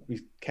 we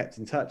kept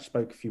in touch,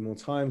 spoke a few more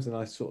times, and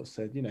I sort of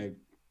said, you know,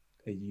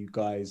 are you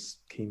guys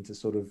keen to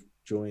sort of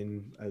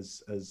join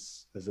as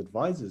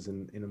advisors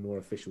in a more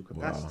official Wow.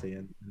 capacity?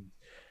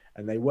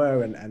 And they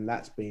were, and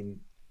that's been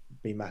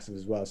massive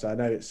as well. So I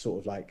know it's sort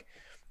of like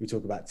we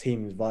talk about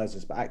team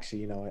advisors, but actually,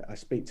 you know, I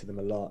speak to them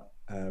a lot,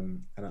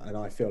 and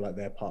I feel like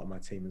they're part of my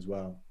team as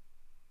well.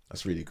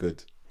 That's really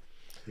good.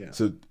 Yeah.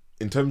 So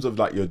in terms of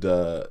like your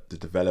the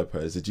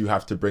developers, did you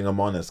have to bring them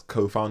on as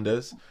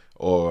co-founders,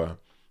 or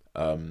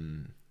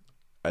um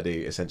are they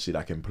essentially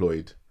like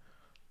employed?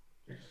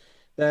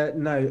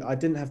 No, I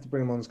didn't have to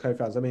bring them on as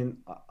co-founders. I mean,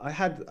 I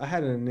had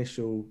an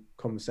initial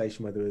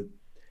conversation whether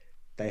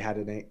they had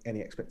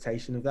any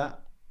expectation of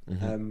that.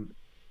 Hmm. Um,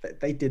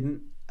 they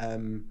didn't.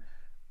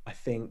 I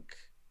think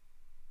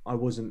I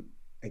wasn't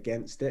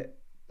against it,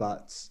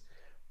 but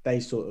they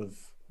sort of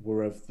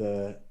were of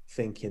the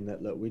thinking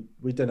that, look,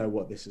 we don't know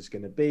what this is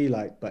going to be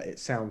like, but it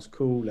sounds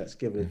cool. Let's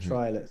give it a Hmm.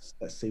 try. Let's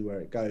see where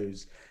it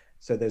goes.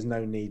 So there's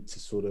no need to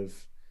sort of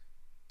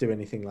do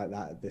anything like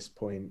that at this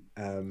point.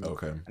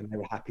 Okay. And they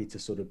were happy to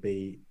sort of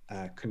be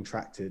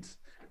contracted.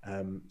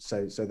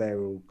 So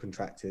they're all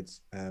contracted,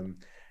 and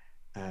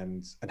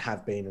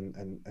have been,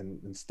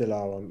 and still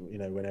are on. You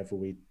know, whenever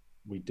we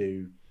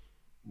do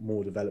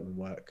more development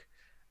work.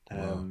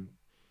 Wow. Um,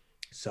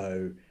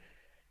 so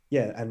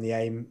yeah, and the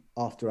aim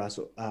after our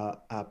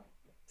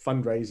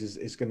fundraise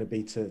is going to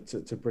be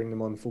to bring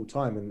them on full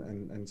time,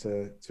 and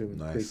to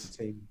increase the Nice.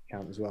 team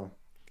count as well.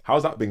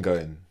 How's that been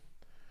going?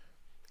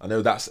 I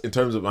know that's in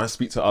terms of when I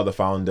speak to other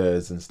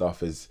founders and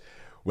stuff, is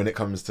when it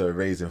comes to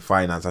raising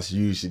finance, that's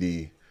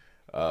usually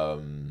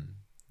um,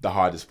 the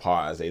hardest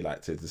part, as they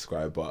like to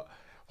describe. But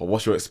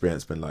what's your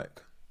experience been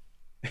like?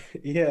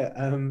 Yeah,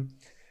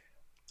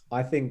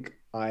 I think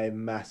I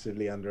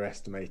massively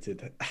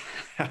underestimated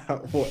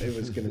what it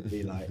was going to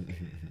be like.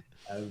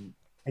 Um,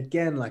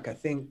 Again, like I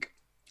think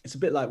it's a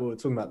bit like we were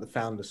talking about the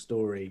founder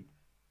story,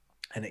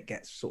 and it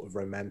gets sort of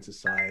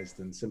romanticized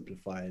and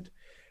simplified.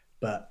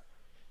 But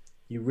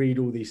you read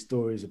all these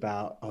stories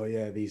about, oh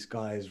yeah, these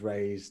guys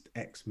raised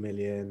X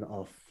million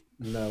off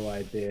no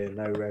idea,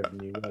 no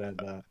revenue,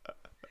 whatever,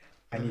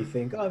 and you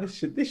think, oh, this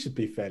should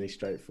be fairly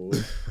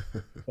straightforward.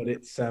 But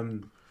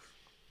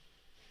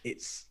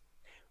it's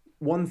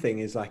one thing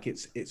is like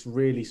it's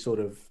really sort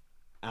of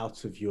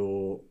out of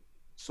your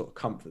sort of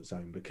comfort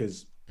zone,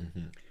 because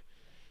Hmm.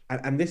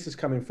 and this is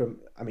coming from,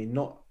 I mean,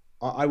 not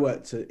I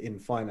worked in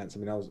finance. I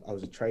mean, I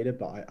was a trader,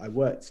 but I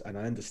worked and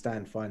I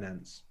understand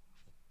finance,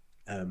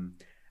 um,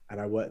 and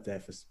I worked there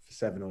for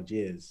 7 odd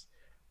years.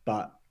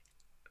 But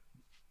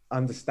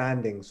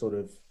understanding sort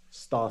of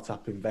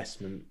startup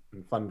investment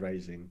and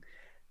fundraising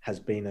has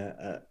been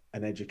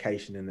an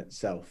education in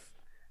itself.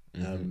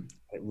 Hmm.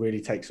 It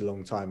really takes a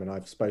long time, and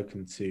I've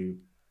spoken to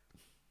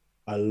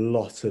a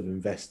lot of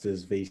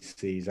investors,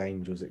 VCs,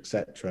 angels,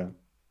 etc.,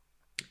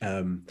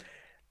 um,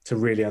 to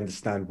really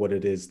understand what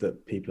it is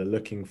that people are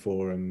looking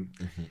for. And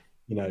Hmm.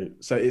 you know,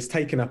 so it's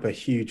taken up a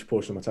huge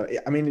portion of my time.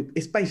 I mean,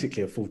 it's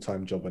basically a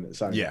full-time job on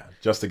its own. Yeah,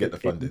 just to get It, the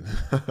it,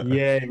 funding.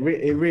 yeah,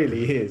 it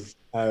really is.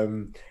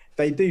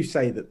 They do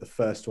say that the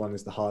first one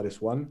is the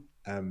hardest one,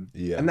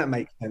 Yeah. and that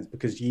makes sense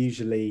because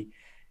usually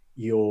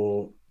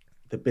your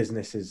the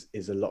business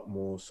is a lot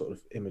more sort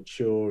of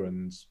immature,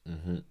 and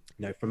Hmm. you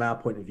know, from our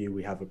point of view,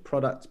 we have a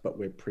product, but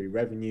we're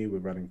pre-revenue, we're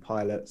running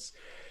pilots.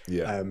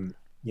 Yeah. um,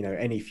 you know,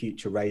 any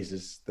future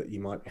raises that you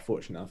might be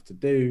fortunate enough to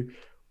do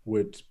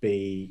would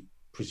be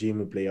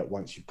presumably at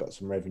once you've got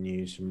some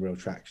revenue, some real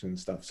traction and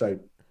stuff. So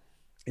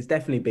it's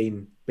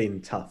definitely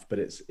been tough, but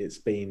it's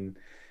been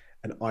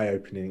an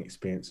eye-opening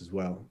experience as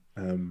well.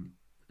 Hmm.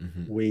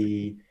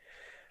 We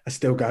are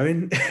still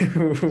going.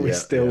 We're Yeah, yeah,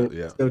 still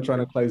yeah. still trying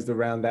to close the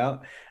round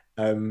out.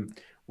 Um,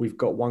 we've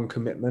got one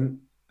commitment,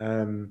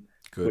 Good.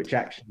 which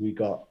actually we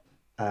got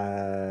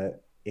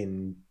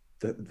in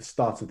the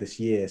start of this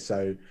year.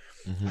 So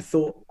Hmm. I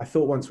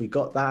thought once we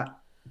got that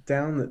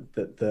down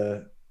that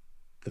the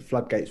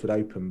floodgates would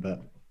open,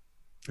 but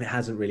it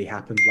hasn't really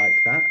happened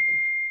like that.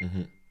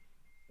 Hmm.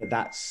 But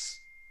that's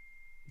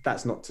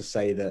not to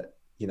say that,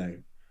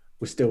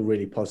 we're still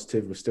really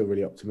positive, we're still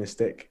really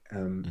optimistic,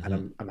 and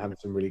Hmm. I'm having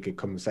some really good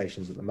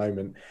conversations at the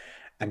moment,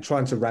 and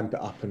trying to ramp it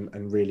up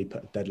and really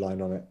put a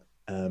deadline on it,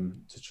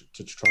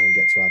 to try and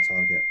get to our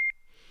target.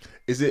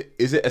 Is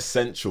it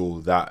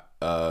essential that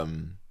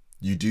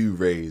you do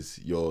raise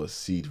your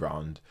seed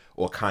round,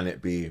 or can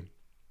it be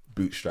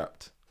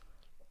bootstrapped?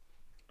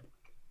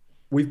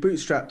 We've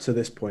bootstrapped to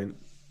this point,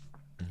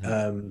 Hmm.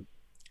 um,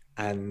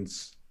 and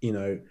you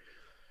know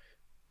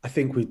I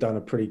think we've done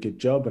a pretty good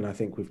job, and I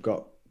think we've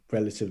got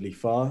relatively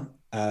far.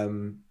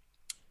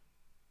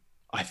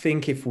 I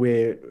think if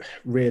we're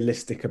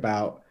realistic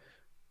about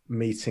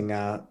meeting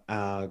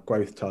our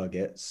growth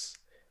targets,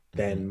 Hmm.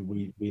 then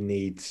we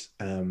need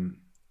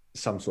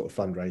some sort of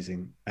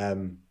fundraising.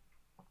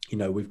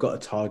 We've got a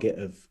target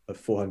of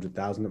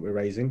 400,000 that we're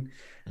raising.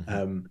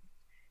 Hmm.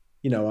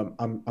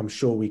 Um, I'm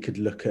sure we could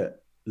look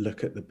at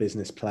the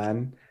business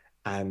plan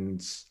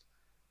and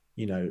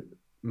you know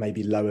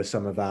maybe lower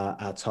some of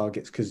our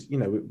targets, because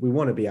we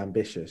want to be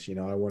ambitious. Of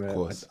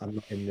course. I'm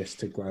not in this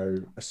to grow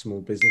a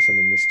small business. I'm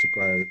in this to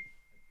grow a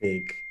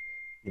big,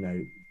 you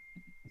know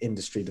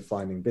industry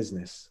defining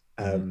business.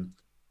 Hmm.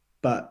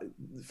 But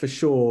for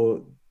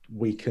sure,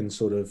 we can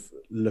sort of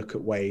look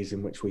at ways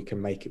in which we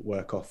can make it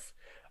work off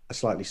a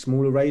slightly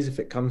smaller raise if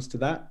it comes to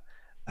that.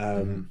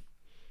 Hmm.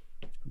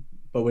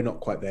 But we're not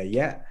quite there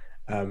yet.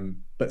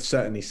 But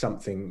certainly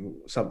something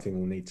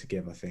will need to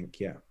give, I think.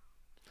 Yeah.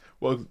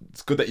 Well,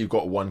 it's good that you've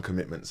got one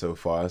commitment so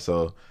far.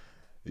 So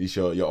you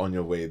sure you're on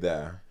your way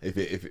there. If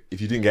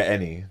you didn't get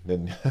any,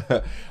 then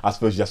I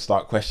suppose you just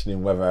start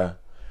questioning whether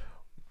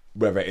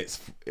it's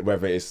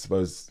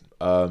suppose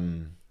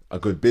a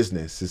good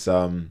business. Is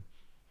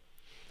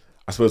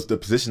I suppose the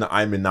position that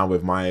I'm in now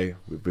with my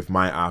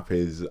app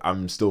is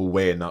I'm still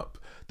weighing up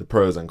the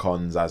pros and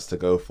cons as to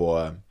go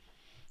for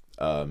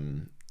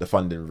the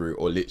funding route,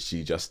 or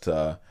literally just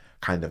to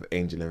kind of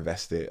angel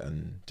invest it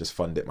and just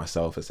fund it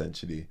myself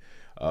essentially.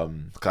 'Cause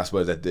I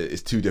suppose that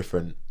it's two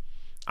different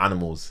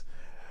animals,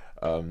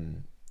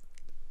 um,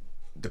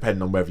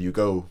 depending on whether you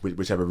go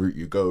whichever route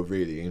you go,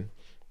 really.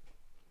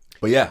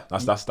 But yeah,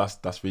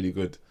 that's really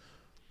good.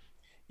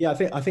 Yeah,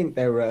 I think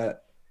there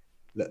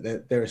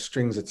are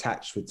strings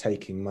attached with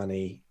taking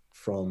money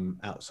from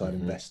outside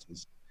Hmm.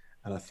 investors,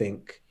 and I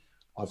think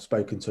I've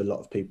spoken to a lot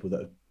of people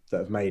that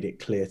have made it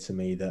clear to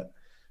me that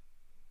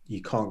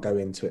you can't go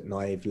into it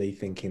naively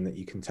thinking that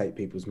you can take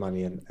people's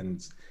money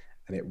and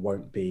it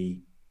won't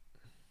be,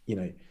 you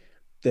know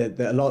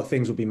a lot of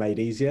things will be made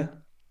easier,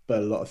 but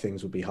a lot of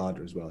things will be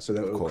harder as well. So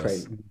that Of will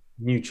create course.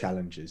 new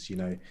challenges.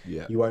 Yeah.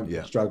 You won't be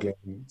Yeah.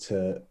 struggling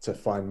to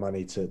find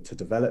money to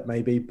develop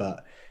maybe,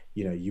 but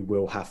you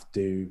will have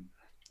to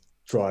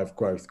drive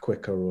growth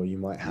quicker, or you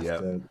might have Yeah.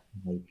 to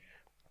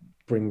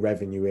bring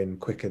revenue in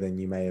quicker than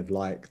you may have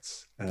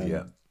liked,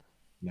 Yeah.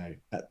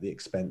 at the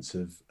expense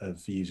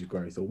of user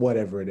growth or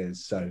whatever it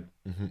is. So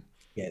Hmm.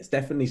 yeah, it's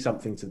definitely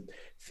something to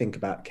think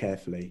about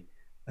carefully,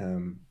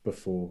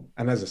 before.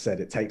 And as I said,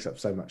 it takes up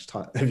so much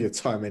time of your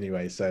time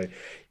anyway. So,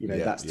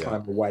 Yeah. that's Yeah.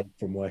 time away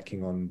from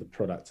working on the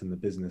product and the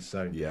business.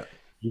 So Yeah.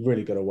 you've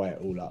really got to weigh it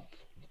all up.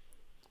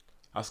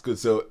 That's good.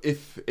 So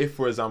if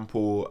for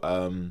example,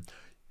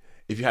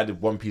 if you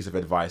had one piece of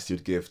advice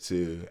you'd give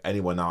to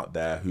anyone out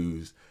there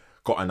who's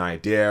got an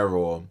idea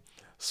or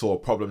saw a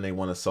problem they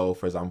want to solve,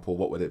 for example,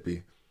 what would it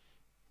be?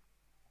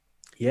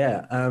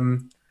 Yeah.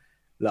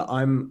 Look,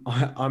 I'm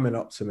an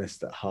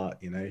optimist at heart,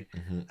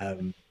 Hmm.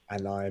 and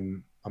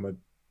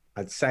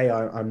I'd say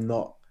I'm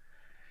not.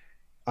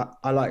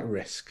 I like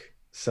risk.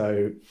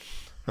 So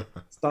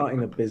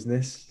starting a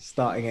business,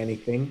 starting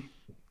anything,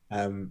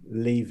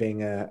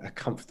 leaving a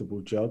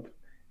comfortable job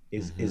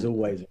is Hmm.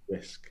 always a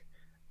risk.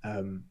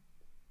 Um,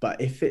 but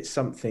if it's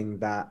something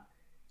that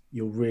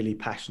you're really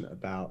passionate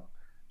about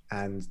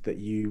and that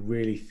you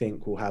really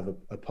think will have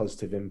a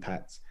positive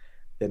impact,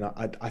 then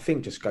I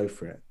think just go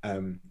for it.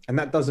 And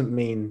that doesn't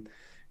mean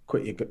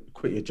quit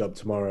your job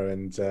tomorrow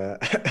and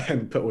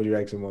and put all your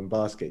eggs in one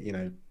basket.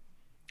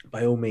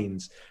 By all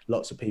means,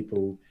 lots of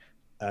people,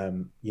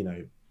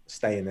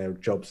 stay in their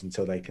jobs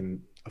until they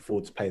can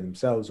afford to pay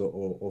themselves,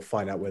 or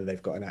find out whether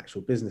they've got an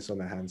actual business on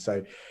their hands.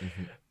 So,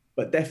 Hmm.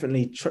 but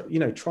definitely,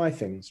 try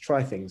things,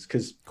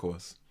 because Of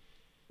course.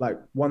 like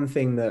one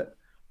thing that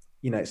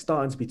it's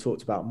starting to be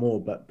talked about more,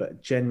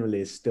 but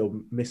generally is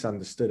still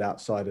misunderstood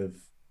outside of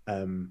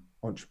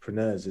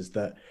entrepreneurs, is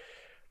that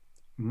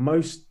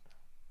most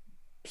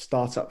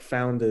startup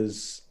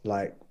founders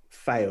like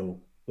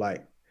fail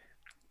like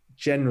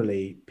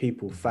generally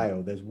people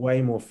fail. There's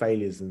way more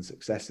failures than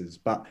successes,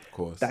 but Of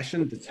course. that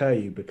shouldn't deter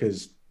you,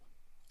 because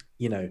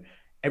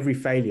every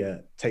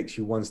failure takes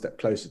you one step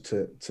closer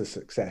to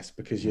success,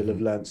 because you'll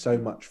have learned so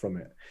much from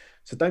it.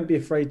 So don't be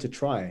afraid to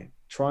try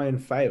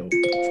and fail,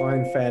 try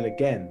and fail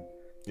again.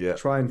 Yeah.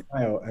 Try and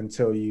fail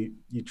until you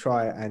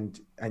try and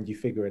you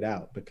figure it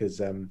out, because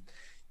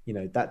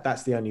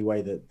that's the only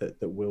way that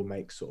will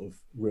make sort of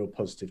real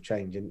positive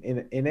change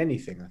in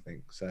anything, I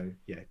think. So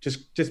yeah,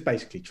 just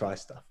basically try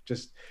stuff.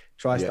 Just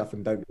try stuff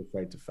and don't be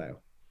afraid to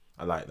fail.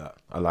 I like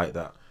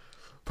that.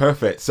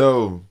 Perfect.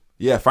 So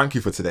yeah, thank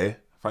you for today.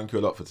 Thank you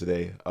a lot for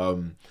today.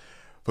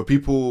 For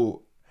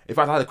people, if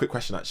I had a quick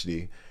question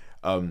actually,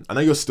 I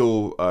know you're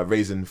still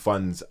raising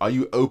funds. Are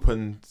you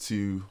open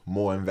to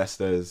more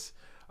investors,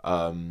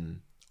 or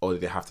do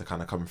they have to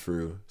kind of come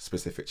through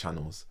specific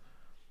channels?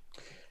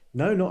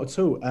 No, not at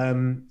all.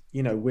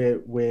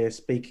 We're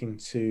speaking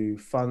to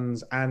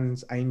funds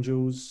and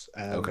angels.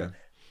 Okay.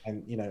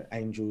 And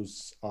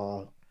angels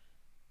are,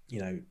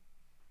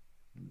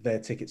 their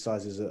ticket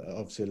sizes are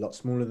obviously a lot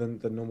smaller than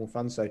normal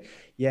funds. So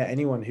yeah,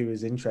 anyone who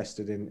is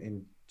interested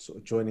in sort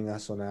of joining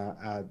us on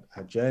our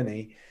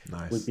journey,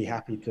 Nice. would be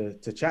happy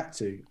to chat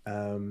to.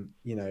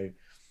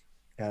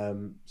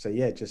 So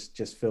yeah,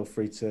 just feel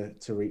free to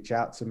reach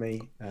out to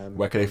me.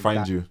 Where can they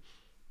find you?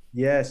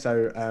 Yeah,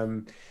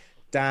 so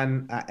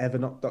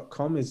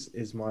dan@evernock.com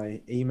is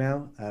my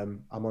email.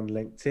 I'm on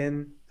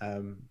LinkedIn,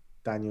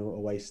 Daniel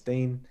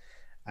Away-Steen,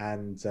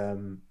 and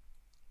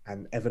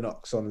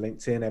Evernock's on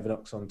LinkedIn,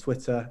 Evernock's on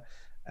Twitter.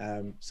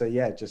 So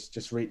yeah,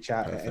 just reach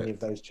out at any of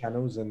those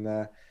channels, and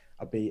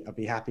I'll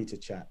be happy to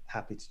chat.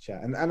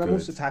 And I'm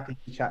also happy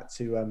to chat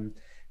to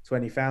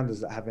any founders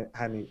that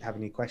have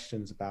any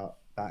questions about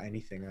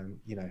anything. And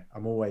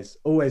I'm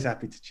always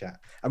happy to chat.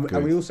 And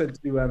we also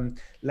do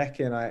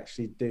Lecky and I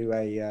actually do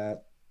a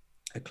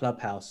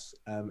clubhouse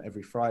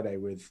every Friday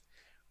with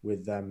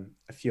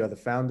a few other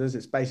founders.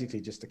 It's basically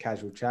just a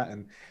casual chat,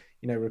 and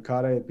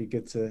Ricardo, it'd be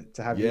good to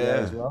have you there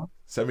as well.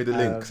 Send me the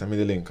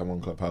link. I'm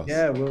on Clubhouse.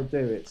 Yeah, we'll do.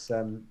 It's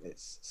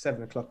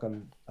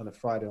 7:00 on a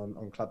Friday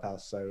on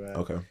Clubhouse. So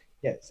okay.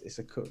 Yeah, it's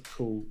a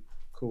cool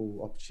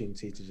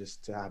opportunity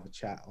to have a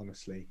chat,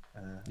 honestly.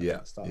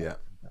 Yeah.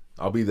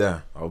 I'll be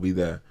there. All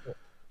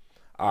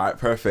right,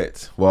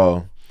 perfect.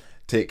 Well,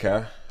 take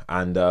care.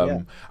 And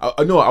I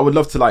know I would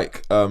love to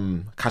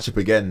catch up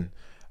again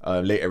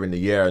later in the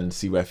year and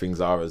see where things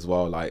are as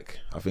well. Like,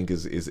 I think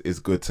is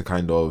good to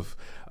kind of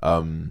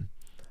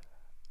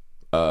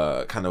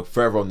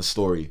further on the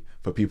story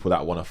for people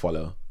that want to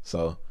follow.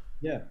 So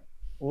yeah,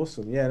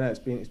 awesome. Yeah, no, it's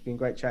been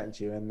great chatting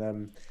to you,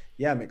 and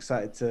yeah, I'm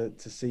excited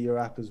to see your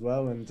app as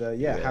well. And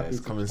yeah, happy it's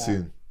to coming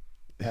soon.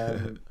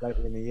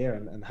 Later in the year,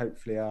 and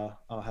hopefully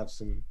I'll have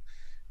some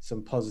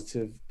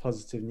positive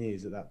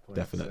news at that point.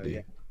 Definitely. So,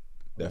 yeah,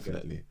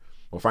 definitely.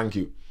 Well, thank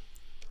you.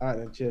 All right,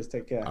 then. Cheers.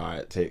 Take care. All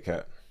right, take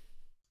care.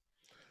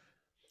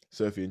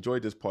 So if you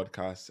enjoyed this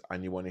podcast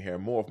and you want to hear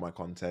more of my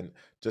content,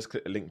 just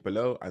click the link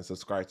below and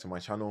subscribe to my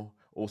channel.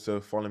 Also,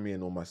 follow me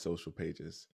on all my social pages.